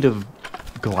made of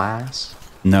glass?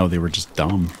 No, they were just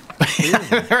dumb.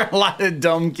 There are a lot of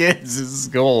dumb kids in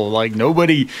school. Like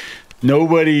nobody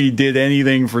did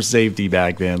anything for safety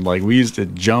back then. Like we used to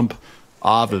jump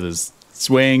off of the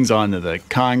swings onto the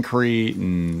concrete,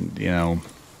 and you know,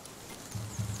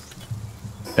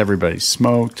 everybody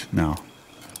smoked. No,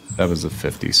 that was the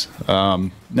 50s.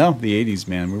 No, the 80s,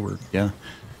 man. We were, yeah.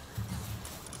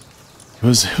 It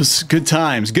was good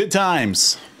times. Good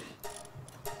times.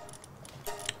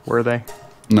 Were they?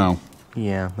 No.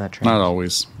 Yeah, that tracks. Not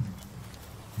always.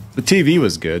 The TV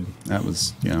was good. That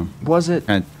was, you know. Was it?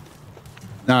 And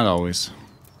not always.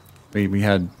 We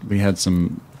had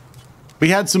some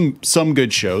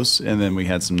good shows, and then we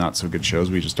had some not so good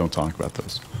shows. We just don't talk about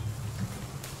those.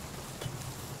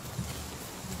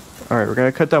 All right, we're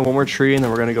gonna cut down one more tree, and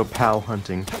then we're gonna go pal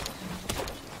hunting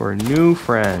for new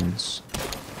friends.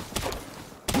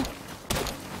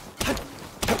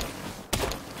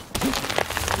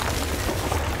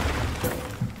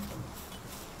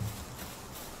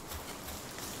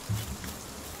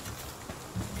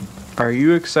 Are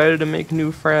you excited to make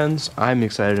new friends? I'm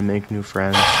excited to make new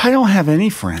friends. I don't have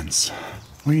any friends.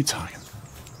 What are you talking about?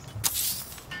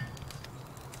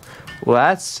 Well,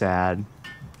 that's sad.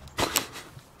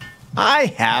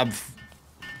 I have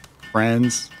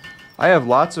friends. I have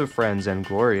lots of friends and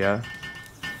Gloria.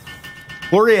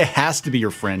 Gloria has to be your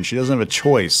friend. She doesn't have a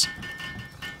choice.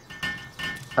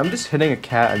 I'm just hitting a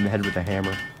cat in the head with a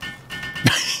hammer.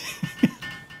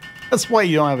 That's why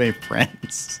you don't have any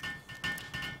friends.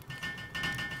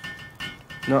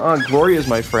 No, Gloria's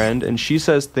my friend, and she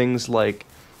says things like,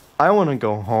 I want to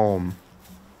go home.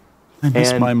 I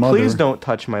miss And my mother. please don't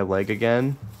touch my leg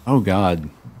again. Oh, God.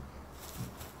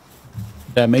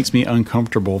 That makes me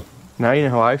uncomfortable. Now you know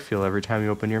how I feel every time you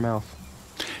open your mouth.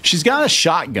 She's got a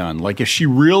shotgun. Like, if she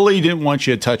really didn't want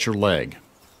you to touch her leg,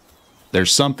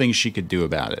 there's something she could do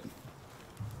about it.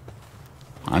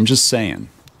 I'm just saying.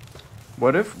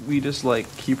 What if we just,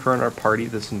 like, keep her in our party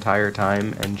this entire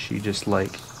time, and she just,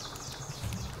 like...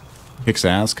 Kicks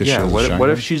ass because she has a what shotgun?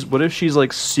 if she's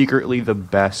like secretly the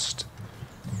best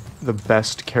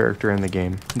character in the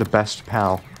game, the best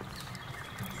pal.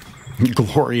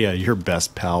 Gloria, your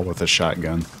best pal with a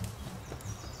shotgun.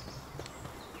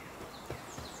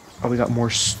 Oh, we got more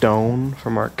stone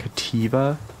from our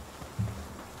Kativa.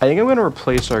 I think I'm gonna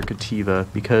replace our Kativa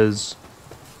because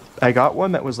I got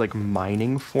one that was like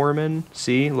mining foreman.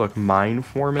 See, look, mine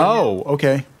foreman. Oh,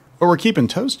 okay. But we're keeping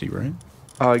Toasty, right?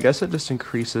 Oh, I guess it just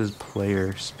increases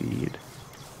player speed.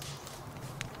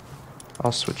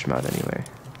 I'll switch them out anyway.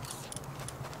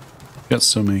 Got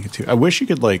so many too. I wish you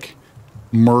could like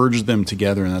merge them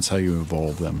together, and that's how you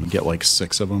evolve them. You get like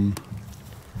 6 of them.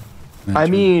 I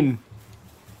mean,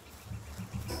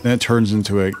 then it turns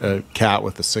into a cat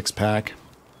with a 6-pack.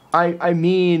 I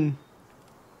mean,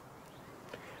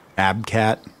 Ab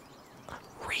cat.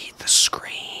 read the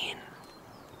screen.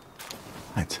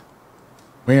 What?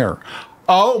 Where?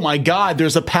 Oh my God!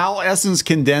 There's a Pal Essence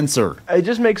condenser. It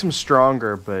just makes them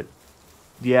stronger, but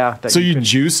yeah. So you can,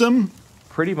 juice them?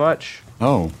 pretty much.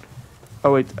 Oh.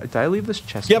 Oh wait, did I leave this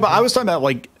chest? Yeah, but I was talking about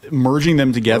like merging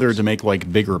them together to make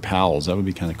like bigger pals. That would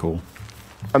be kind of cool.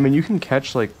 I mean, you can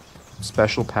catch like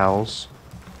special pals.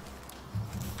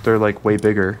 They're like way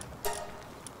bigger.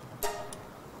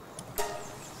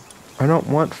 I don't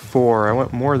want 4. I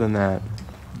want more than that.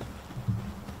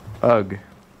 Ugh.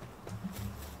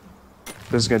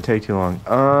 This is gonna take too long.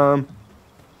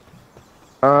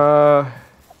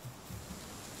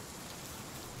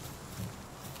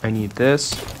 I need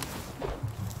this.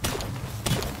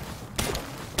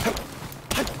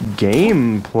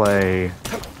 Gameplay.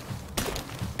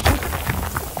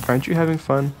 Aren't you having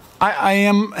fun? I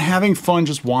am having fun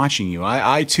just watching you.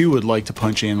 I too would like to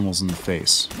punch animals in the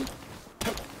face.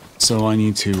 So I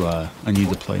need to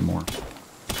play more.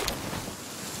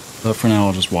 But for now,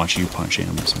 I'll just watch you punch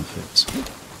animals in the face.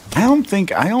 I don't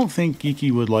think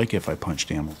Geeky would like it if I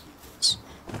punched animals in the face.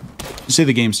 You say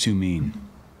the game's too mean.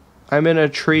 I'm in a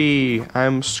tree.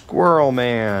 I'm Squirrel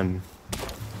Man.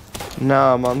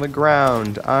 No, I'm on the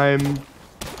ground. I'm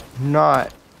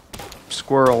not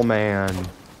Squirrel Man.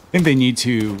 I think they need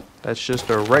to That's just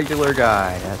a regular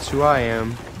guy. That's who I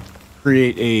am.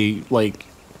 create a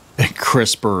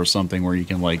CRISPR or something where you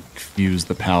can like fuse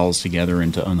the pals together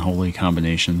into unholy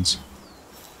combinations.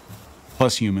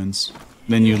 Plus humans.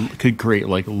 Then you could create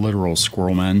like literal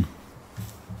squirrel men.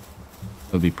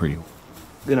 That'd be pretty cool.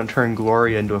 gonna turn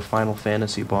Gloria into a Final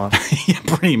Fantasy boss. Yeah,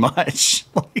 pretty much.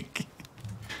 Like,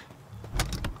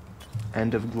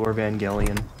 End of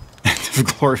Glorvangelion.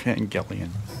 Glorvangelion.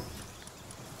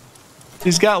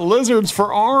 He's got lizards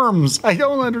for arms. I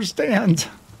don't understand.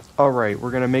 All right,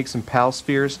 we're gonna make some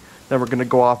Palspheres. Then we're gonna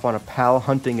go off on a pal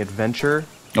hunting adventure.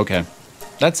 Okay,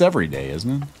 that's every day,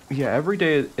 isn't it? Yeah, every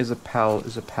day is a pal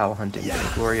hunting day.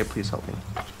 Gloria, please help me.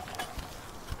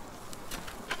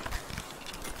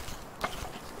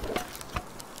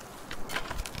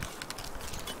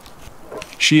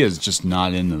 She is just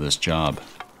not into this job.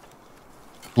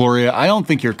 Gloria, I don't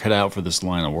think you're cut out for this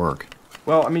line of work.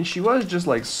 Well, I mean, she was just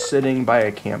like sitting by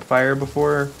a campfire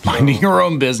before. So... Minding your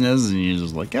own business, and you're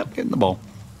just like, yep, get in the ball.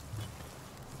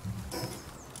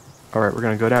 All right, we're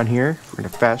gonna go down here. We're gonna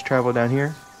fast travel down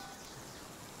here.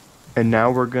 And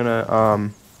now we're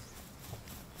gonna,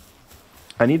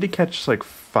 I need to catch, like,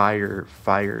 fire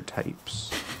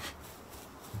types.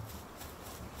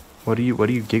 What are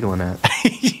you giggling at?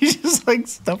 You just, like,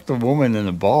 stuffed a woman in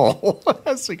a ball.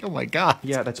 That's like, oh my god.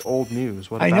 Yeah, that's old news.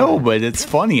 What I about know, it? but it's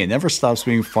funny. It never stops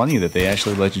being funny that they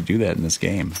actually let you do that in this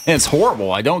game. And it's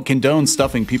horrible. I don't condone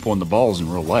stuffing people in the balls in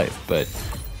real life, but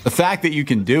the fact that you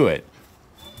can do it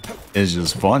is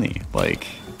just funny. Like,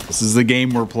 this is the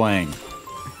game we're playing.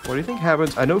 What do you think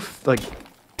happens? I know, like,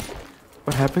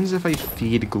 what happens if I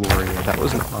feed Gloria? That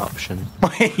was an option.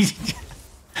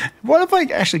 What if I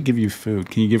actually give you food?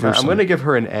 Can you give her some? I'm gonna give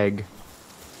her an egg.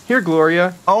 Here,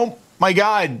 Gloria. Oh my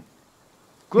god.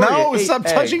 Gloria No, ate stop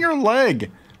egg. touching her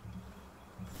leg.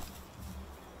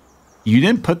 You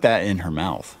didn't put that in her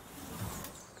mouth.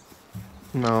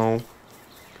 No.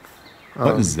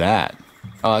 What is that?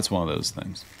 Oh, that's one of those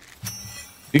things.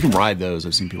 You can ride those.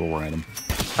 I've seen people ride them.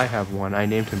 I have one. I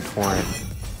named him Torrent.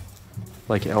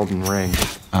 Like Elden Ring.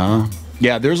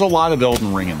 Yeah, there's a lot of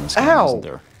Elden Ring in this game, Ow! isn't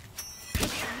there?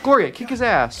 Gloria, kick his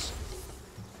ass.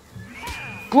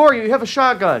 Gloria, you have a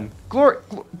shotgun.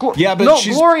 Yeah, but no,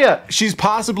 she's, Gloria. she's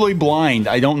possibly blind.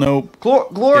 I don't know.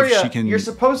 Gloria, if she can... you're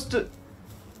supposed to.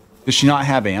 Does she not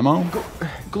have ammo?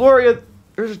 Gloria,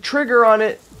 there's a trigger on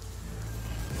it.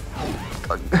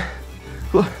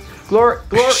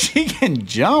 Gloria. She can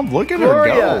jump. Look at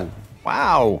Gloria. her go.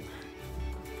 Wow.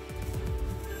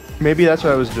 Maybe that's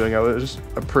what I was doing. I was just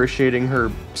appreciating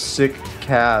her sick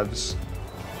calves.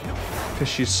 Because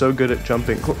she's so good at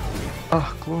jumping.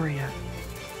 Gloria.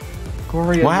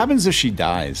 Gloria. What happens if she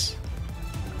dies?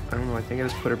 I don't know. I think I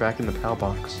just put her back in the PAL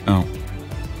box. Oh.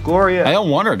 Gloria. I don't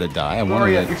want her to die. I want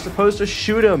Gloria, her to... you're supposed to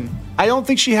shoot him. I don't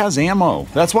think she has ammo.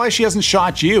 That's why she hasn't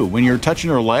shot you when you're touching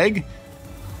her leg.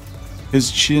 Because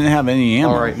she didn't have any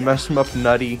ammo. Alright, mess him up,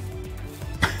 Nutty.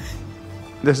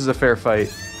 This is a fair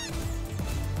fight.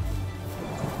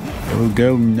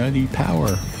 Go, Nutty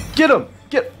Power. Get him!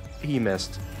 He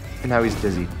missed. And now he's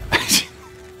dizzy.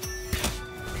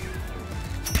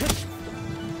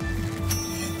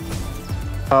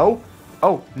 Oh,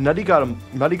 Nutty got him.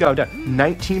 Nutty got him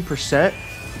down. 19%?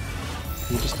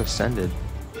 He just ascended.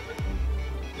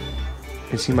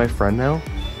 Is he my friend now?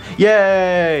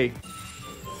 Yay!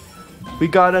 We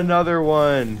got another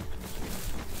one.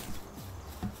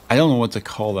 I don't know what to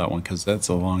call that one because that's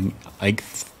a long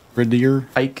Eichthridir.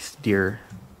 Eichthir.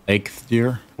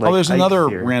 Eichthir. Like oh, there's another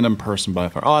Eichthir. random person by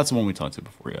far. Oh, that's the one we talked to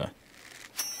before, yeah.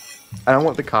 I don't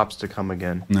want the cops to come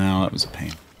again. No, that was a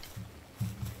pain.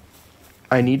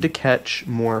 I need to catch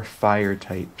more fire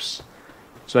types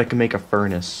so I can make a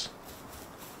furnace.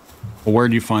 Well, where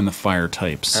do you find the fire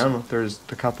types? I don't know if there's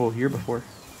a couple here before.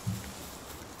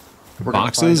 We're gonna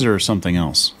Boxes find or something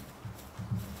else?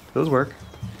 those work.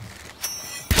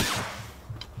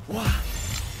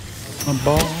 My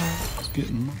ball. It's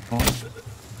getting my ball.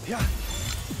 Yeah.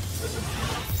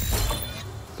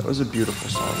 That was a beautiful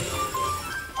song.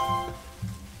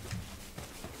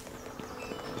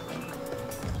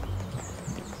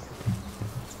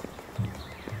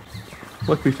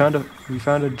 Look, we found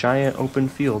a giant open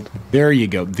field. There you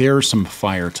go. There's some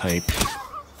fire type.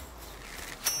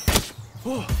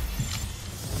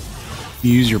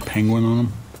 You use your penguin on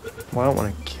them? Well, I don't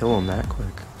want to kill him that quick.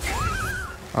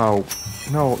 Oh,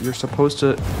 no, you're supposed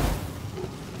to...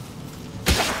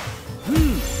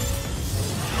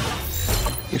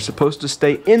 You're supposed to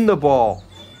stay in the ball.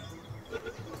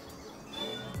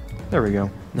 There we go.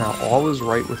 Now all is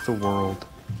right with the world.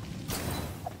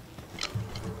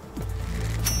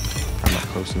 I'm not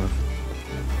close enough.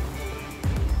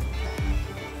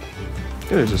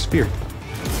 Ooh, there's a spear.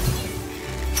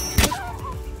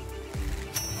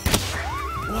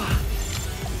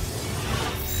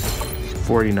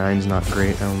 $49's not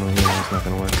great. I don't know. It's not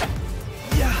gonna work.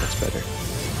 Yeah. That's better.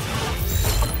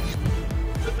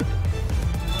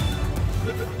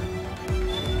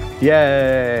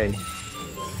 Yay!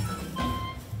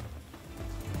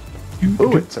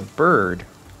 Ooh, it's a bird.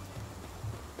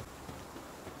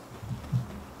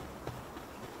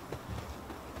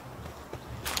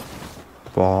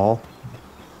 Ball.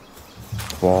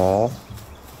 Ball.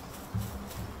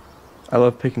 I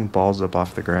love picking balls up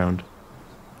off the ground.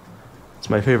 It's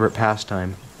my favorite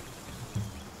pastime.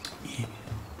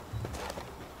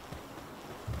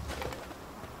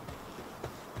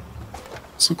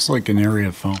 This looks like an area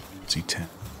of Final Fantasy 10.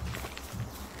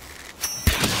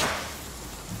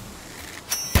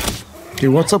 Okay,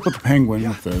 what's up with the penguin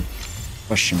with the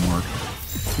question mark?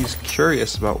 He's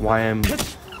curious about why I'm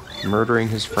murdering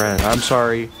his friend. I'm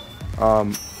sorry.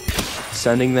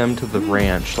 Sending them to the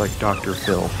ranch like Dr.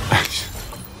 Phil.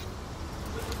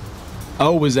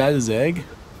 Oh, was that his egg?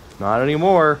 Not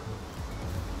anymore.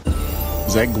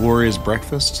 Is that Gloria's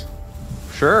breakfast?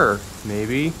 Sure,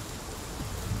 maybe.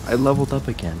 I leveled up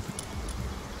again.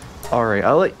 Alright,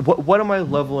 what am I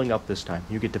leveling up this time?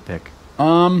 You get to pick.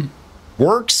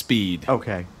 Work speed.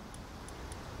 Okay.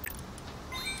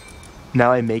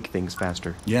 Now I make things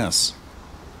faster. Yes.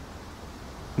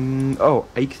 Oh,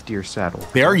 eighth deer saddle.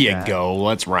 There you That. go.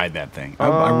 Let's ride that thing.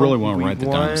 I really want to ride the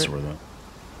dinosaur, though.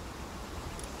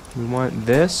 We want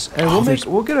this, and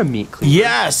we'll get a meat cleaver.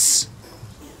 Yes!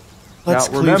 Let's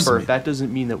now, remember, cleave some- that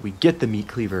doesn't mean that we get the meat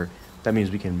cleaver. That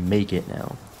means we can make it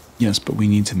now. Yes, but we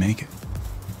need to make it.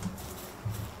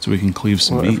 So we can cleave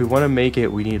some Well, meat. if we want to make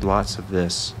it, we need lots of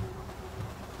this.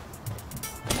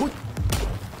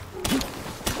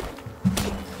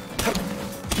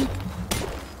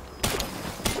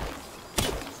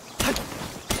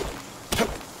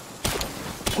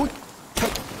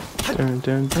 Dun,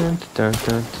 dun, dun, dun,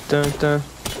 dun, dun, dun.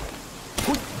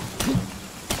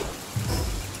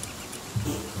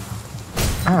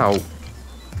 Ow.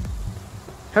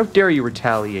 How dare you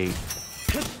retaliate?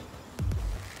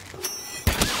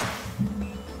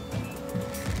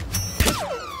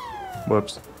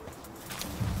 Whoops.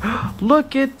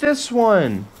 Look at this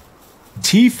one!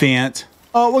 T-Fant.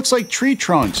 Oh, it looks like tree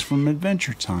trunks from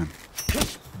Adventure Time.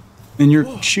 And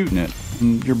you're shooting it,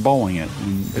 and you're bowling it.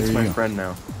 And there It's you my go. friend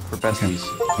now. For besties.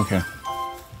 Okay.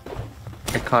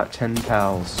 I caught 10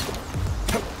 pals.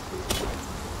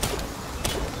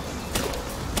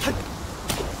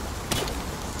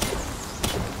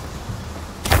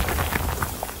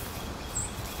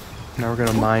 Now we're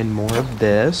gonna mine more of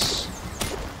this,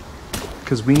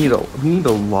 because we need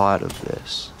a lot of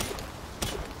this.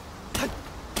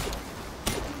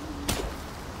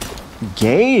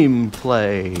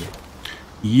 Gameplay.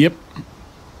 Yep.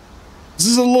 This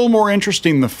is a little more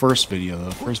interesting than the first video, though.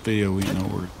 The first video, we know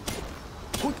we're...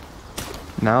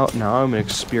 Now I'm an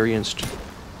experienced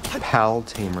pal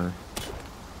tamer.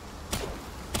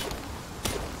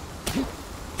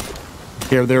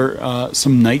 Are there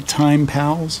some nighttime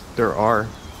pals? There are.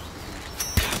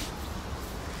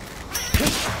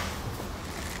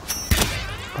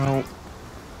 Oh.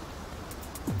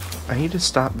 I need to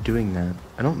stop doing that.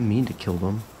 I don't mean to kill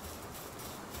them.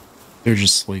 They're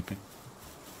just sleeping.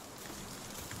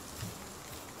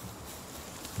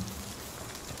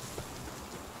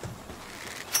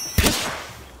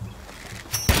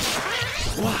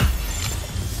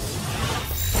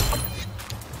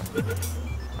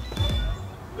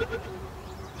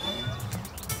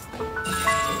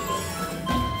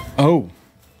 Oh,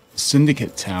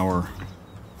 Syndicate Tower.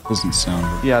 Doesn't sound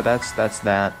right. Yeah, that's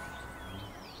that.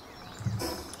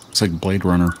 Looks like Blade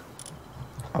Runner.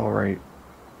 Alright.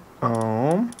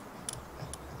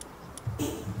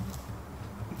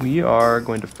 We are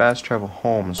going to fast travel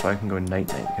home so I can go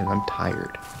night-night because I'm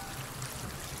tired.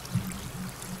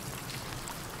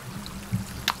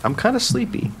 I'm kind of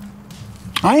sleepy.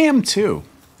 I am too.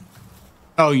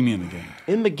 Oh, you mean in the game?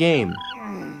 In the game.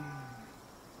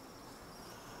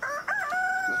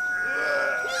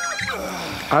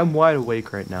 I'm wide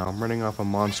awake right now. I'm running off of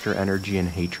monster energy and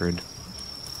hatred.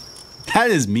 That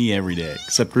is me every day,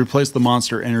 except replace the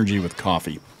monster energy with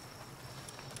coffee.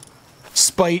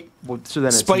 Spite, Well, so then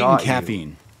it's spite not and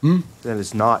caffeine. You. Then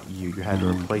it's not you. You had to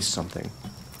replace something.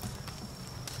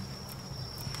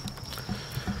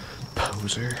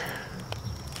 Poser.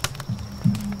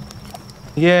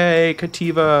 Yay,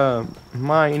 Kativa!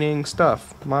 Mining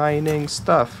stuff. Mining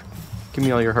stuff. Give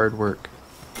me all your hard work.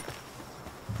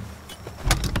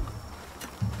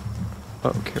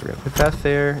 Okay, we're gonna put that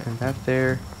there and that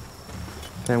there.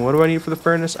 Then what do I need for the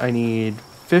furnace? I need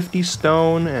 50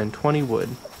 stone and 20 wood.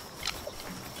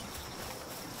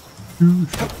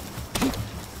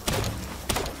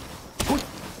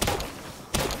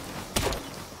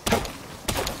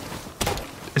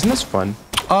 Isn't this fun?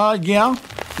 Yeah.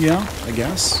 Yeah, I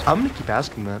guess. I'm gonna keep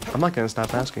asking that. I'm not gonna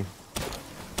stop asking.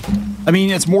 I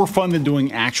mean, it's more fun than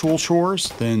doing actual chores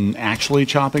than actually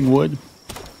chopping wood,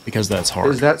 because that's hard.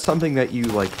 Is that something that you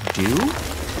like do?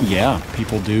 Yeah,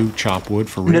 people do chop wood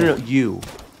for real. No, you.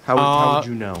 How would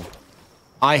you know?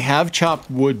 I have chopped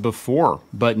wood before,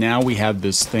 but now we have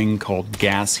this thing called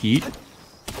gas heat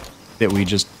that we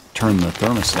just turn the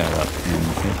thermostat up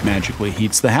and it magically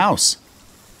heats the house.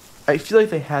 I feel like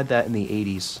they had that in the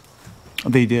 80s.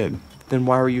 They did. Then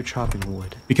why were you chopping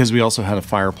wood? Because we also had a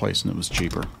fireplace and it was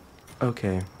cheaper.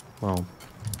 Okay, well,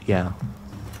 yeah.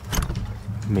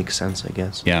 Makes sense, I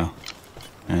guess. Yeah.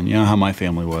 And you know how my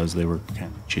family was, they were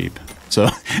kind of cheap. So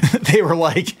they're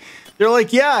like,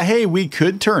 yeah, hey, we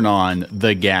could turn on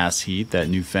the gas heat, that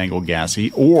newfangled gas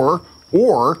heat, or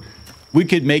we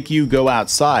could make you go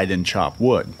outside and chop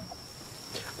wood.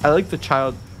 I like the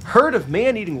child. Heard of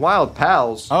man eating wild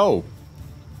pals. Oh.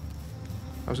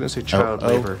 I was going to say child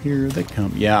labor. Here they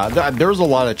come. Yeah, there's a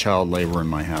lot of child labor in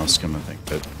my house, come to think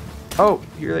of it. Oh,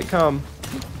 here they come.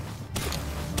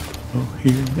 Oh,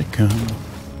 here they come.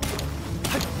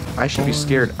 I should be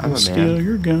scared. I'm a Steal man.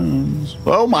 your guns.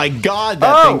 Oh my god,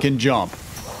 that thing can jump.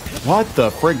 What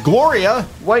the frick? Gloria!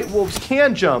 White wolves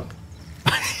can jump.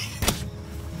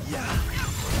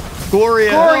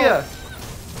 Gloria! Gloria!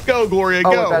 Go, Gloria,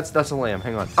 Oh, go! that's a lamb.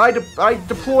 Hang on. I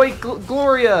deploy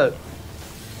Gloria.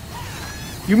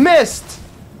 You missed.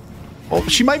 Well,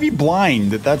 she might be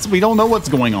blind. We don't know what's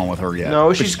going on with her yet. No,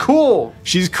 But she's cool.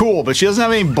 She's cool, but she doesn't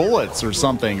have any bullets or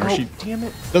something, or Oh, she damn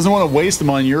it. doesn't want to waste them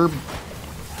on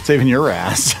saving your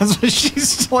ass. That's what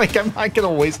she's like. I'm not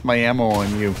gonna waste my ammo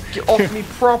on you. Get off me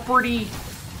property.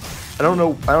 I don't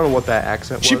know what that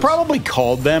accent was. She probably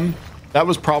called them. That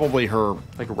was probably her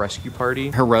like a rescue party.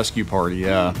 rescue party.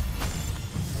 Yeah.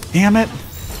 Damn it.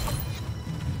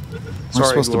 We're Sorry,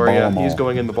 supposed to ball Gloria. them all. He's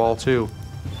going in the ball too.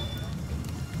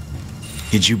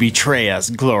 Did you betray us,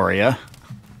 Gloria?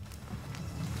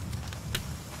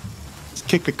 Let's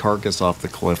kick the carcass off the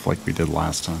cliff like we did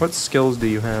last time. What skills do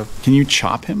you have? Can you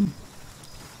chop him?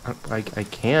 I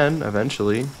can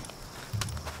eventually.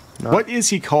 Not What is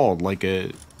he called? Like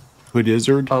a hood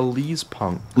izzard? a Lee's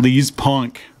punk. Lee's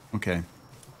punk. Okay.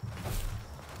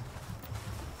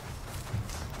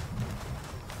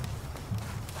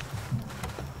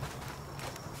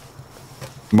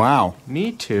 Wow.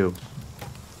 Me too.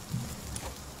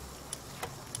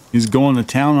 He's going to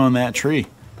town on that tree.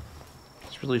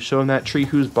 He's really showing that tree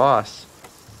who's boss.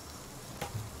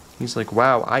 He's like,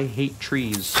 wow, I hate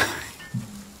trees.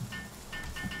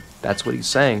 That's what he's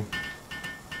saying.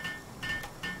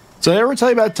 So, did I ever tell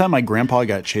you about the time my grandpa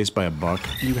got chased by a buck?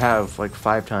 You have like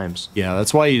 5 times. Yeah,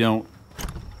 that's why you don't,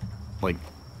 like,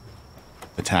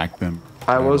 attack them.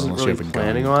 I wasn't unless you really have a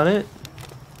planning gun. on it.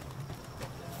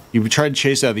 He tried to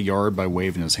chase out of the yard by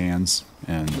waving his hands,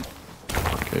 and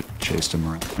it chased him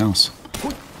around the house.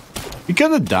 He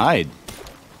could have died.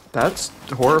 That's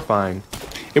horrifying.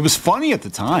 It was funny at the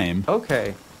time,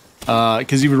 Okay.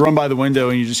 because he would run by the window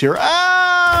and you just hear,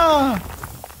 ah!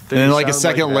 And then, like, a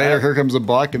second later, here comes a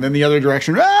buck, and then the other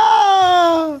direction,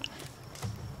 ah!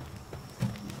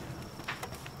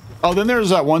 Oh, then there was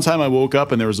that one time I woke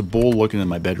up and there was a bull looking in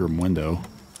my bedroom window.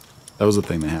 That was the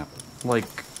thing that happened.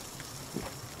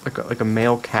 Like a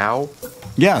male cow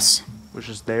Yes. was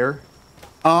just there.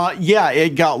 Yeah,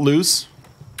 it got loose.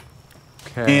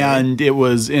 Okay. And it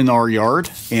was in our yard,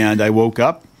 and I woke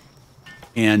up,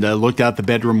 and I looked out the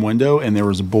bedroom window, and there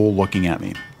was a bull looking at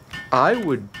me. I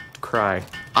would cry.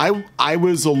 I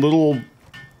was a little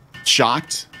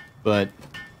shocked, but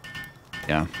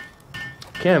yeah.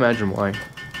 Can't imagine why.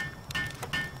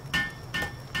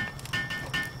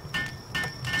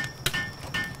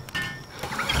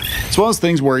 It's one of those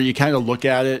things where you kind of look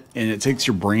at it, and it takes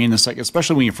your brain a second,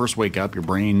 especially when you first wake up, your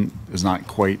brain is not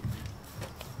quite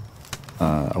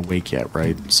awake yet,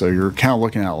 right? So you're kind of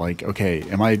looking at like, okay,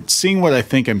 am I seeing what I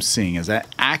think I'm seeing? Is that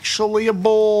actually a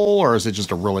bull, or is it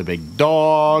just a really big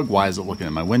dog? Why is it looking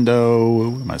at my window?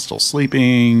 Am I still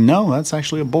sleeping? No, that's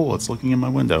actually a bull. It's looking in my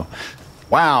window.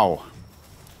 Wow.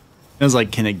 I was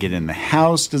like, can it get in the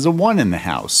house? There's a one in the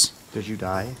house. Did you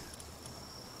die?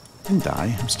 I didn't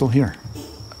die. I'm still here.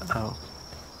 Oh.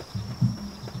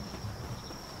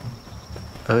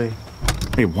 Hey.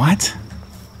 Wait, what?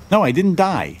 No, I didn't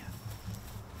die.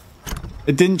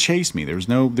 It didn't chase me. There was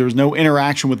no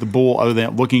interaction with the bull other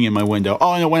than looking in my window.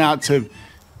 Oh, and it went out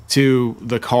to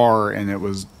the car and it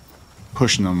was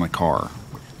pushing on the car,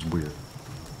 which is weird.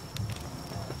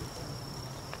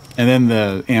 And then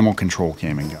the animal control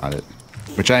came and got it,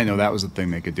 which I didn't know that was the thing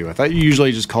they could do. I thought you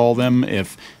usually just call them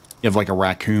if You have like a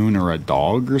raccoon or a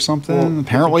dog or something. Well,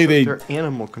 Apparently they're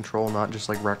animal control, not just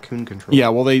like raccoon control. Yeah,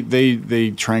 well,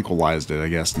 they tranquilized it, I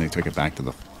guess, and they took it back to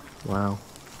the farm. Wow.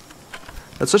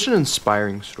 That's such an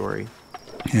inspiring story.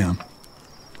 Yeah.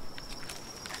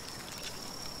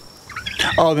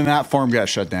 Oh, then that farm got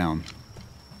shut down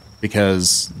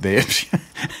because they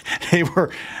they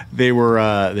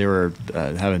were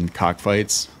having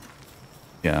cockfights.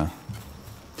 Yeah.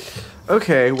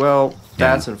 Okay, well,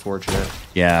 that's unfortunate.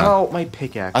 Yeah. Oh, my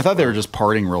pickaxe. I thought they were just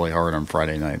partying really hard on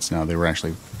Friday nights. No, they were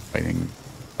actually fighting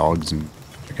dogs and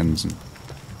chickens and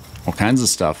all kinds of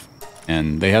stuff.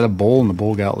 And they had a bull, and the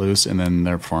bull got loose, and then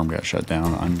their farm got shut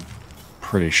down. I'm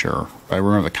pretty sure. I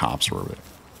remember the cops were with it.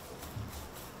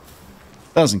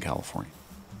 That was in California.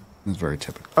 It's very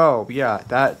typical. Oh, yeah,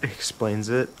 that explains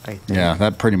it, I think. Yeah,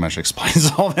 that pretty much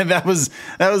explains all that. That was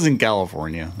in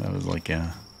California. That was like,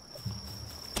 yeah.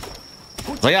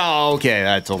 It's like, oh, okay,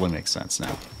 that totally makes sense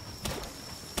now.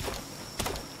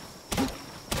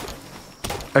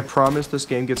 I promise this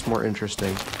game gets more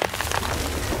interesting.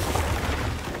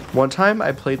 One time,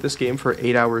 I played this game for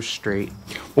 8 hours straight.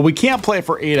 Well, we can't play it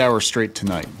for 8 hours straight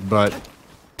tonight, but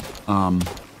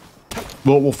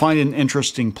we'll find an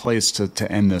interesting place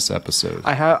to end this episode.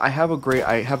 I have a great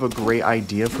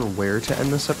idea for where to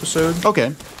end this episode.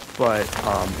 Okay. But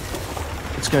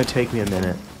it's gonna take me a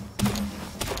minute.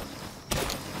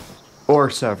 Or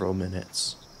several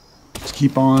minutes. Just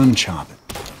keep on chopping.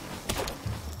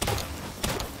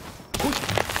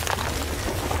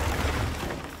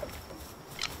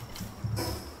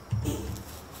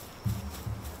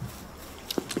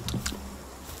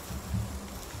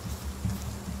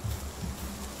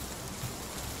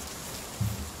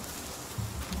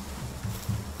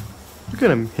 Look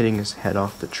at him hitting his head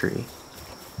off the tree.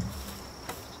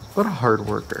 What a hard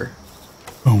worker.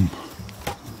 Boom.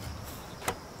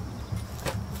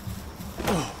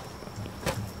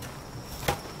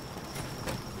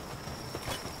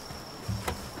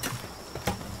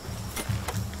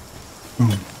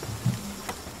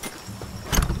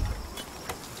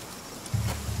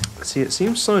 See, it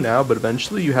seems slow now, but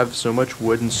eventually you have so much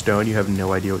wood and stone you have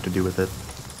no idea what to do with it.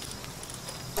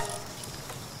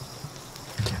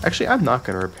 Actually, I'm not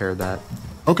going to repair that.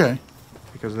 Okay.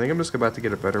 Because I think I'm just about to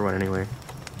get a better one anyway.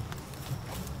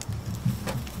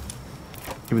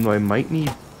 Even though I might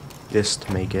need this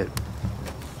to make it.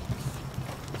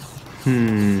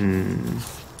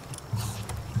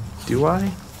 Do I?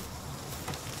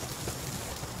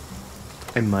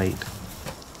 I might.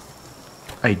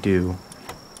 I do.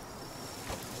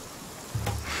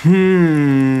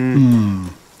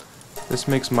 This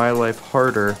makes my life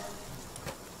harder.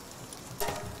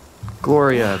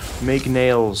 Gloria, make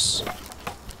nails.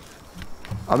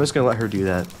 I'm just gonna let her do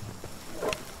that.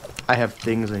 I have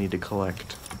things I need to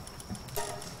collect.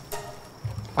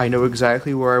 I know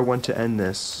exactly where I want to end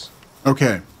this.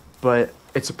 Okay. But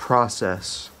it's a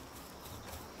process.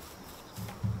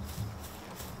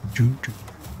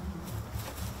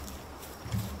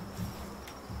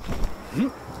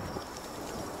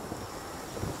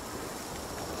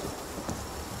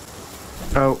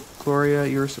 Oh, Gloria,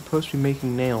 you were supposed to be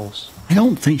making nails. I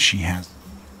don't think she has.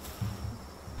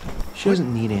 She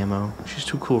doesn't need ammo. She's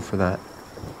too cool for that.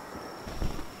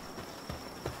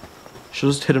 She'll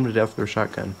just hit him to death with her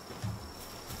shotgun.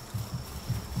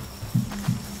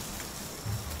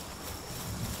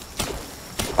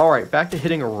 Alright, back to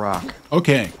hitting a rock.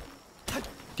 Okay. Do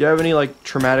you have any, like,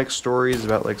 traumatic stories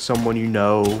about, like, someone you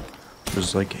know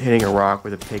was, like, hitting a rock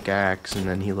with a pickaxe and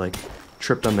then he, like,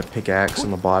 tripped on the pickaxe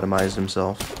and lobotomized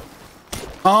himself?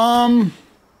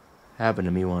 Happened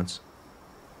to me once.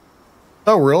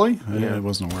 Oh, really? Yeah. I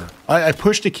wasn't aware. I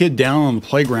pushed a kid down on the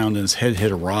playground and his head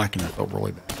hit a rock and I felt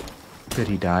really bad. Did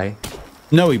he die?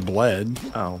 No, he bled.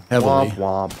 Oh. Heavily.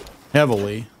 Womp womp.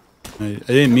 Heavily. I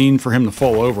didn't mean for him to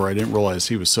fall over. I didn't realize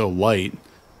he was so light.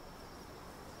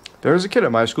 There was a kid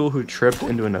at my school who tripped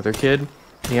into another kid.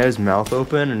 He had his mouth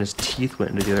open and his teeth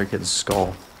went into the other kid's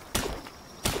skull.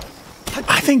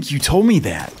 I think you told me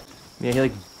that. Yeah, he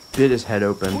like bit his head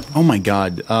open. Oh my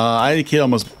god. I had a kid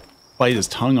almost bite his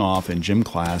tongue off in gym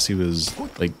class. He was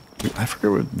like, I forget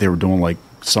what they were doing, like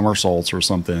somersaults or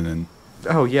something. And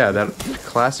Oh yeah, that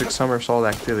classic somersault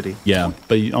activity. yeah,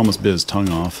 but he almost bit his tongue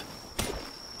off.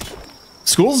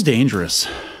 School's dangerous.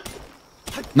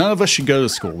 None of us should go to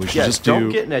school. We should just don't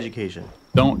get an education.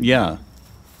 Don't, yeah.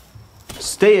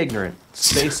 Stay ignorant.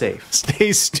 Stay safe.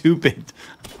 Stay stupid.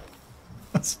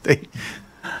 Stay.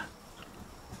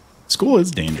 School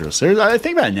is dangerous. I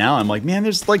think about it now. I'm like, man,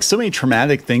 there's like so many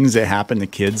traumatic things that happen to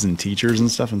kids and teachers and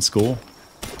stuff in school.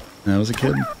 When I was a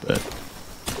kid, but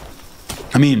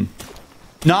I mean,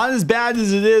 not as bad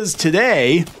as it is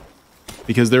today.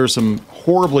 because there are some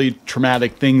horribly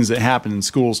traumatic things that happen in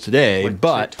schools today. Like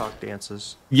but TikTok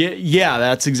dances. yeah,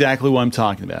 that's exactly what I'm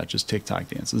talking about. Just TikTok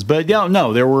dances. But yeah,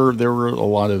 no, there were a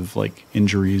lot of like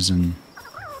injuries and.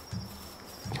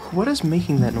 What is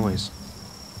making that noise?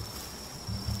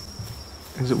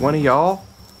 Is it one of y'all?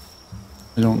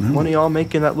 I don't know. One of y'all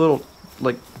making that little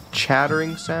like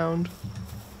chattering sound?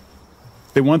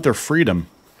 They want their freedom.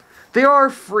 They are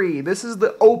free. This is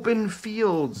the open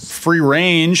fields. Free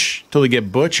range till they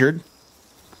get butchered.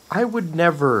 I would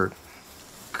never,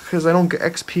 because I don't get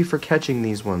XP for catching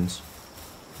these ones.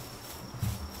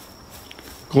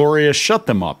 Gloria, shut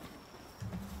them up.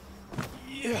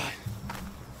 Yeah.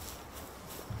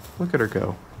 Look at her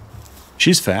go.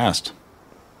 She's fast.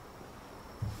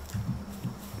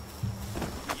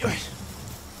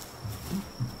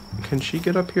 Can she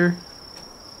get up here?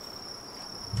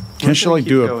 Can she like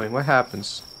do it? Going. What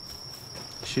happens?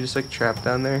 Is she just like trapped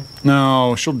down there?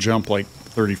 No, she'll jump like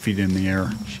 30 feet in the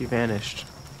air. She vanished.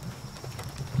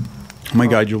 Oh my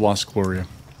God, you lost Gloria.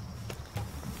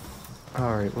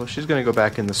 Alright, well she's gonna go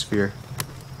back in the sphere.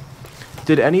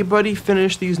 Did anybody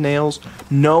finish these nails?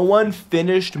 No one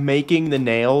finished making the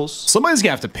nails? Somebody's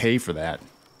gonna have to pay for that.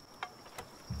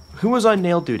 Who was on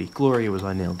nail duty? Gloria was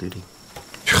on nail duty.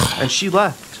 And she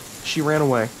left. She ran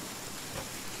away.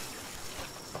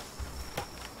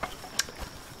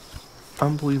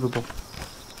 Unbelievable.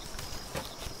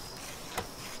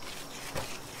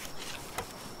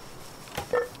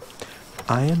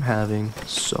 I am having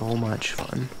so much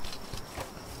fun.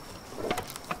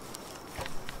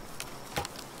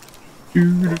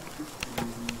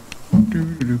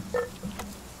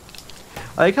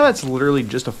 I like how that's literally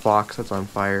just a fox that's on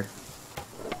fire.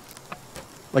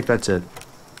 Like that's it.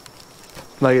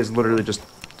 Like it's literally just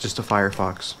a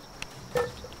firefox.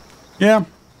 Yeah.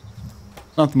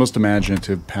 Not the most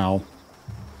imaginative, pal.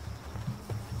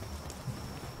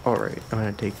 Alright, I'm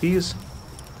gonna take these.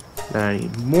 Then I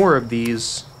need more of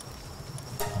these.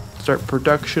 Start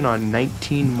production on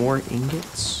 19 more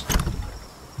ingots.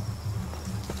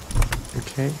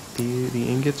 Okay, the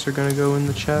ingots are gonna go in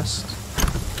the chest.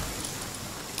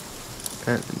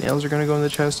 And the nails are gonna go in the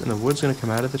chest, and the wood's gonna come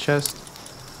out of the chest.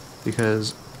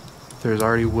 Because there's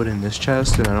already wood in this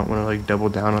chest, and I don't want to like double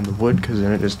down on the wood, because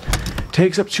then it just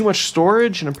takes up too much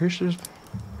storage, and I'm pretty sure there's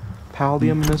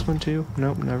palladium in this one too.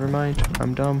 Nope, never mind.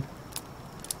 I'm dumb.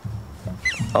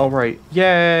 Alright,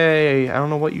 yay! I don't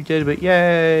know what you did, but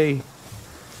yay!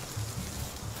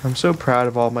 I'm so proud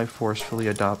of all my forcefully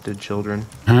adopted children.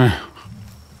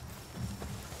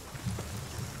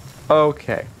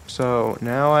 Okay, so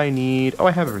now I need... Oh,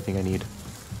 I have everything I need.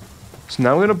 So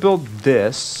now I'm going to build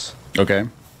this. Okay.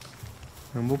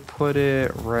 And we'll put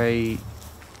it right...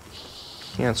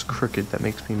 Yeah, it's crooked. That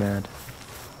makes me mad.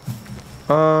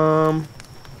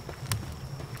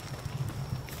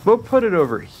 We'll put it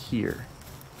over here.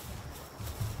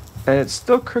 And it's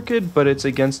still crooked, but it's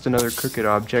against another crooked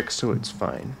object, so it's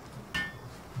fine.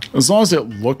 As long as it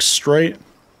looks straight,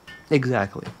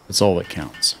 Exactly. that's all that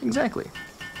counts. Exactly.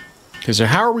 Okay, so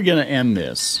how are we going to end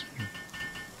this?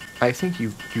 I think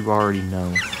you already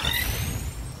know.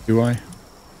 Do I?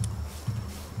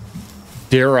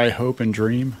 Dare I hope and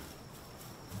dream?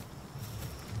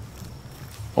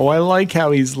 Oh, I like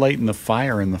how he's lighting the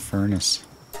fire in the furnace.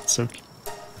 So cute.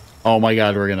 Oh my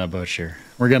God, we're gonna butcher.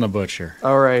 We're gonna butcher.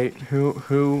 All right, who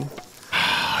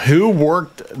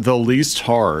worked the least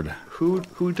hard?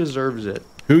 who deserves it?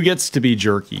 Who gets to be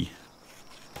jerky?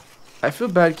 I feel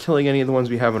bad killing any of the ones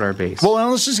we have in our base. Well,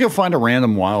 then let's just go find a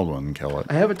random wild one and kill it.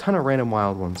 I have a ton of random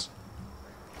wild ones.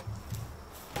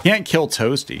 Can't kill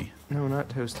Toasty. No, not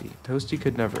Toasty. Toasty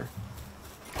could never.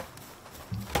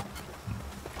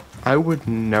 I would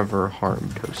never harm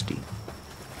Toasty.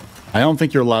 I don't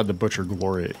think you're allowed to butcher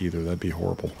Gloria either. That'd be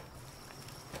horrible.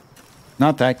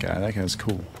 Not that guy. That guy's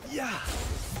cool. Yeah.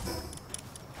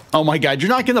 Oh my God, you're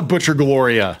not gonna butcher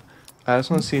Gloria. I just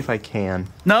want to see if I can.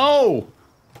 No!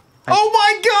 Oh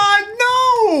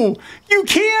my God, no! You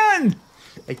can!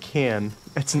 I can.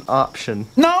 It's an option.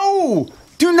 No!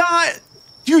 Do not!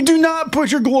 You do not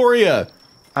butcher Gloria!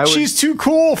 She's too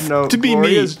cool to be me.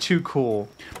 Gloria's too cool.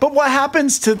 But what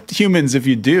happens to humans if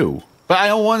you do? But I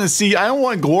don't want to see, I don't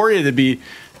want Gloria to be...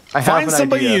 Find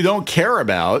somebody you don't care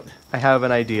about. I have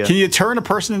an idea. Can you turn a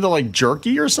person into like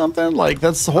jerky or something? Like,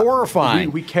 that's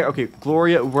horrifying. We care. Okay,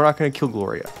 Gloria, we're not going to kill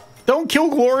Gloria. Don't kill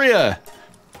Gloria!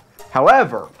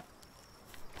 However,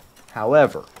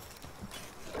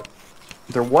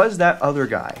 there was that other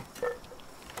guy.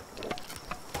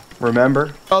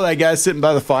 Remember? Oh, that guy sitting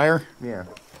by the fire? Yeah.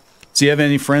 Does he have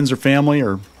any friends or family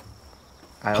or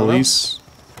I don't police? know.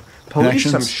 Police,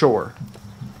 I'm connections? sure.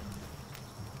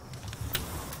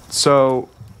 So,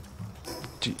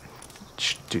 do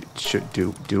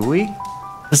we?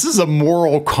 This is a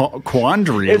moral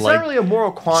quandary. It's not really a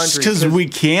moral quandary. Because we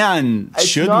can,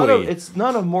 should we? It's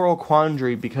not a moral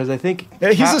quandary because I think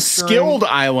he's a skilled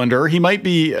islander. He might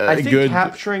be I think good.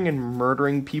 Capturing and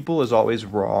murdering people is always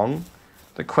wrong.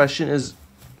 The question is,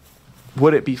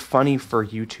 would it be funny for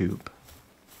YouTube?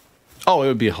 Oh, it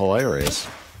would be hilarious.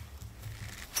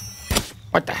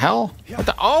 What the hell? What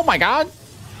the? Oh my god!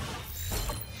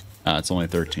 It's only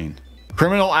 13.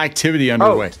 Criminal activity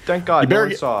underway. Oh, thank God! No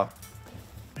one saw.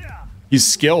 He's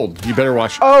skilled. You better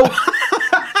watch. Oh!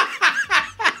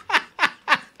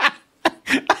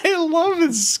 I love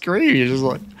his scream. He's just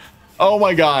like, oh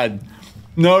my god.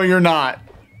 No, you're not.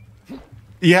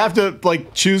 You have to,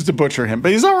 like, choose to butcher him.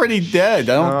 But he's already dead.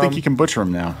 I don't think you can butcher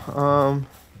him now.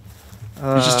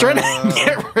 He's just trying to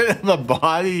get rid of the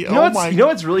body. You know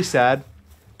what's really sad?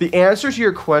 The answer to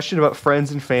your question about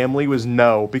friends and family was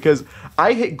no, because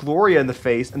I hit Gloria in the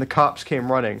face and the cops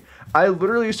came running. I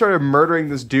literally started murdering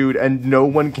this dude and no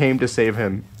one came to save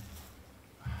him.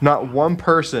 Not one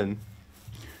person.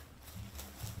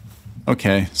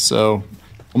 Okay, so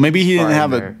well, maybe he didn't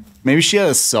have maybe she had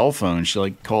a cell phone. She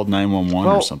like called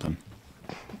 911 or something.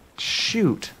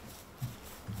 Shoot.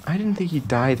 I didn't think he'd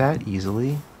die that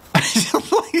easily.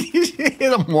 You hit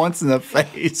him once in the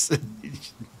face and he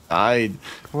died.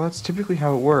 Well, that's typically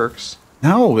how it works.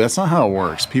 No, that's not how it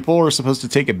works. People are supposed to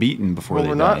take a beating before they die.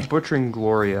 We're not butchering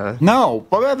Gloria. No,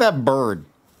 what about that bird?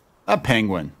 That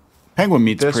penguin. Penguin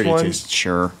meat's pretty tasty.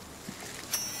 Sure.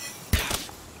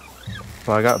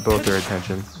 Well, I got both their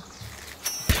attention.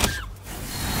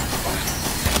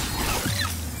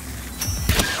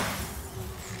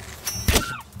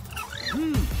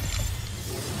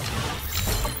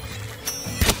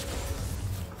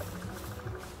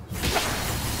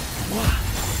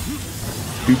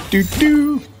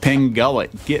 Do. Peng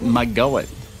gullet. Get in my gullet.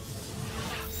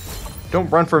 Don't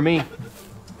run for me.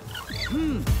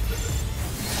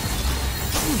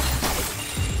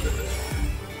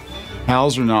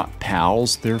 Pals are not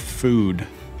pals. They're food.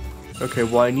 Okay,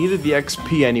 well, I needed the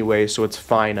XP anyway, so it's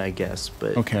fine, I guess,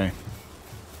 but... Okay.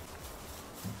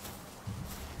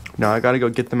 Now I gotta go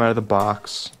get them out of the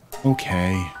box.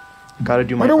 Okay. Gotta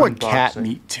do my I wonder what unboxing. cat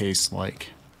meat tastes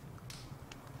like.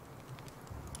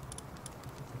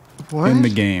 What? In the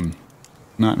game.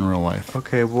 Not in real life.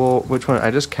 Okay, well, which one? I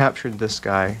just captured this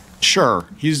guy. Sure.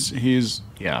 He's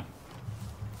yeah.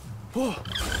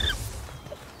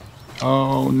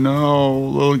 Oh no,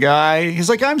 little guy. He's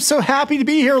like, I'm so happy to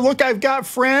be here. Look, I've got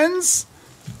friends.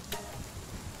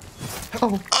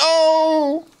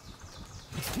 Oh.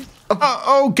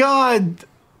 Oh God.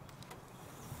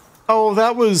 Oh,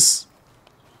 that was...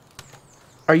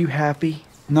 Are you happy?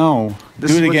 No.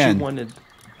 This Do it is again. what you wanted.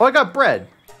 Oh, I got bread.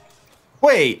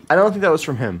 Wait. I don't think that was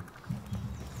from him.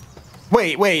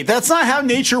 Wait. That's not how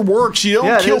nature works. You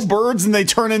don't kill birds and they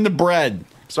turn into bread.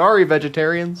 Sorry,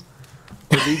 vegetarians.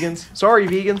 Or vegans. Sorry,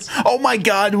 vegans. Oh my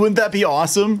God, wouldn't that be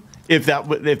awesome if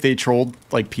they trolled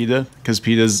like PETA, because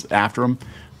PETA's after them,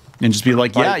 and just be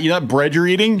like, yeah, you know that bread you're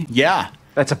eating? Yeah.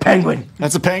 That's a penguin.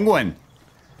 That's a penguin.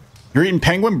 You're eating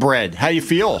penguin bread. How you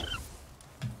feel?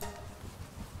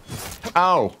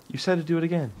 Oh. You said to do it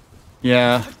again.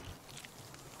 Yeah.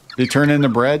 They turn into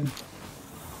bread?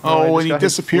 Oh, and he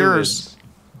disappears.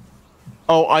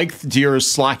 Oh, Ike deer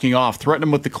is slacking off. Threaten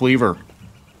him with the cleaver.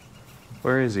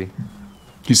 Where is he?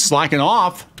 He's slacking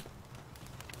off.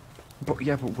 But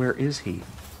where is he?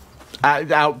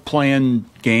 Out playing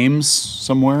games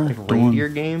somewhere. Like reindeer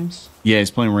games? Yeah, he's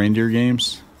playing reindeer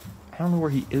games. I don't know where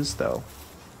he is, though.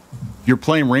 You're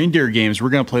playing reindeer games. We're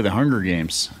going to play the Hunger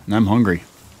Games. And I'm hungry.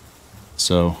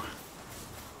 So...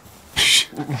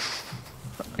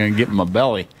 Gonna get in my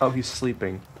belly. Oh, he's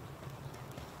sleeping.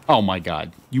 Oh my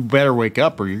God! You better wake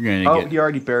up, or you're gonna get. Oh, he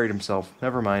already buried himself.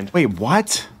 Never mind. Wait,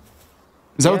 what?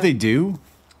 Is that what they do?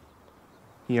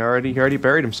 He already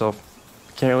buried himself.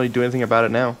 Can't really do anything about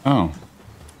it now. Oh.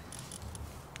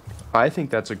 I think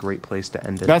that's a great place to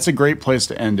end it. That's a great place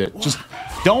to end it. Just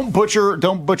don't butcher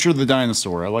the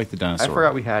dinosaur. I like the dinosaur. I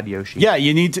forgot we had Yoshi. Yeah,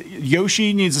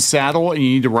 Yoshi needs a saddle, and you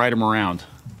need to ride him around.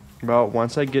 Well,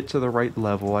 once I get to the right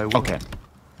level, I will. Okay.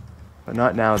 But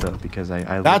not now though, because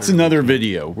I That's another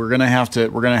video. We're gonna have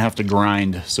to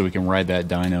grind so we can ride that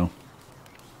dino.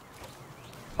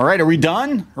 All right, are we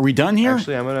done? Are we done here?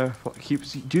 Actually, I'm gonna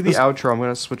do the outro. I'm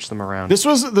gonna switch them around. This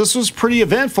was pretty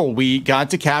eventful. We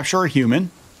got to capture a human.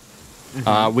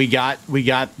 Mm-hmm. We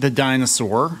got the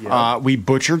dinosaur. Yep. We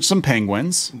butchered some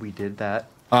penguins. We did that.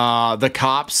 The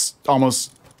cops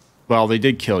they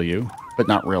did kill you, but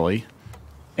not really.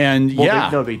 And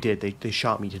well, they did. They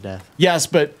shot me to death. Yes,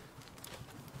 but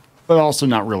but also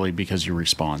not really because you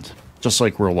respawned, just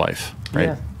like real life, right?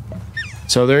 Yeah.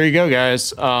 So there you go,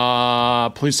 guys.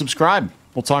 Please subscribe.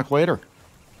 We'll talk later.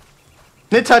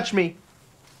 They touched me.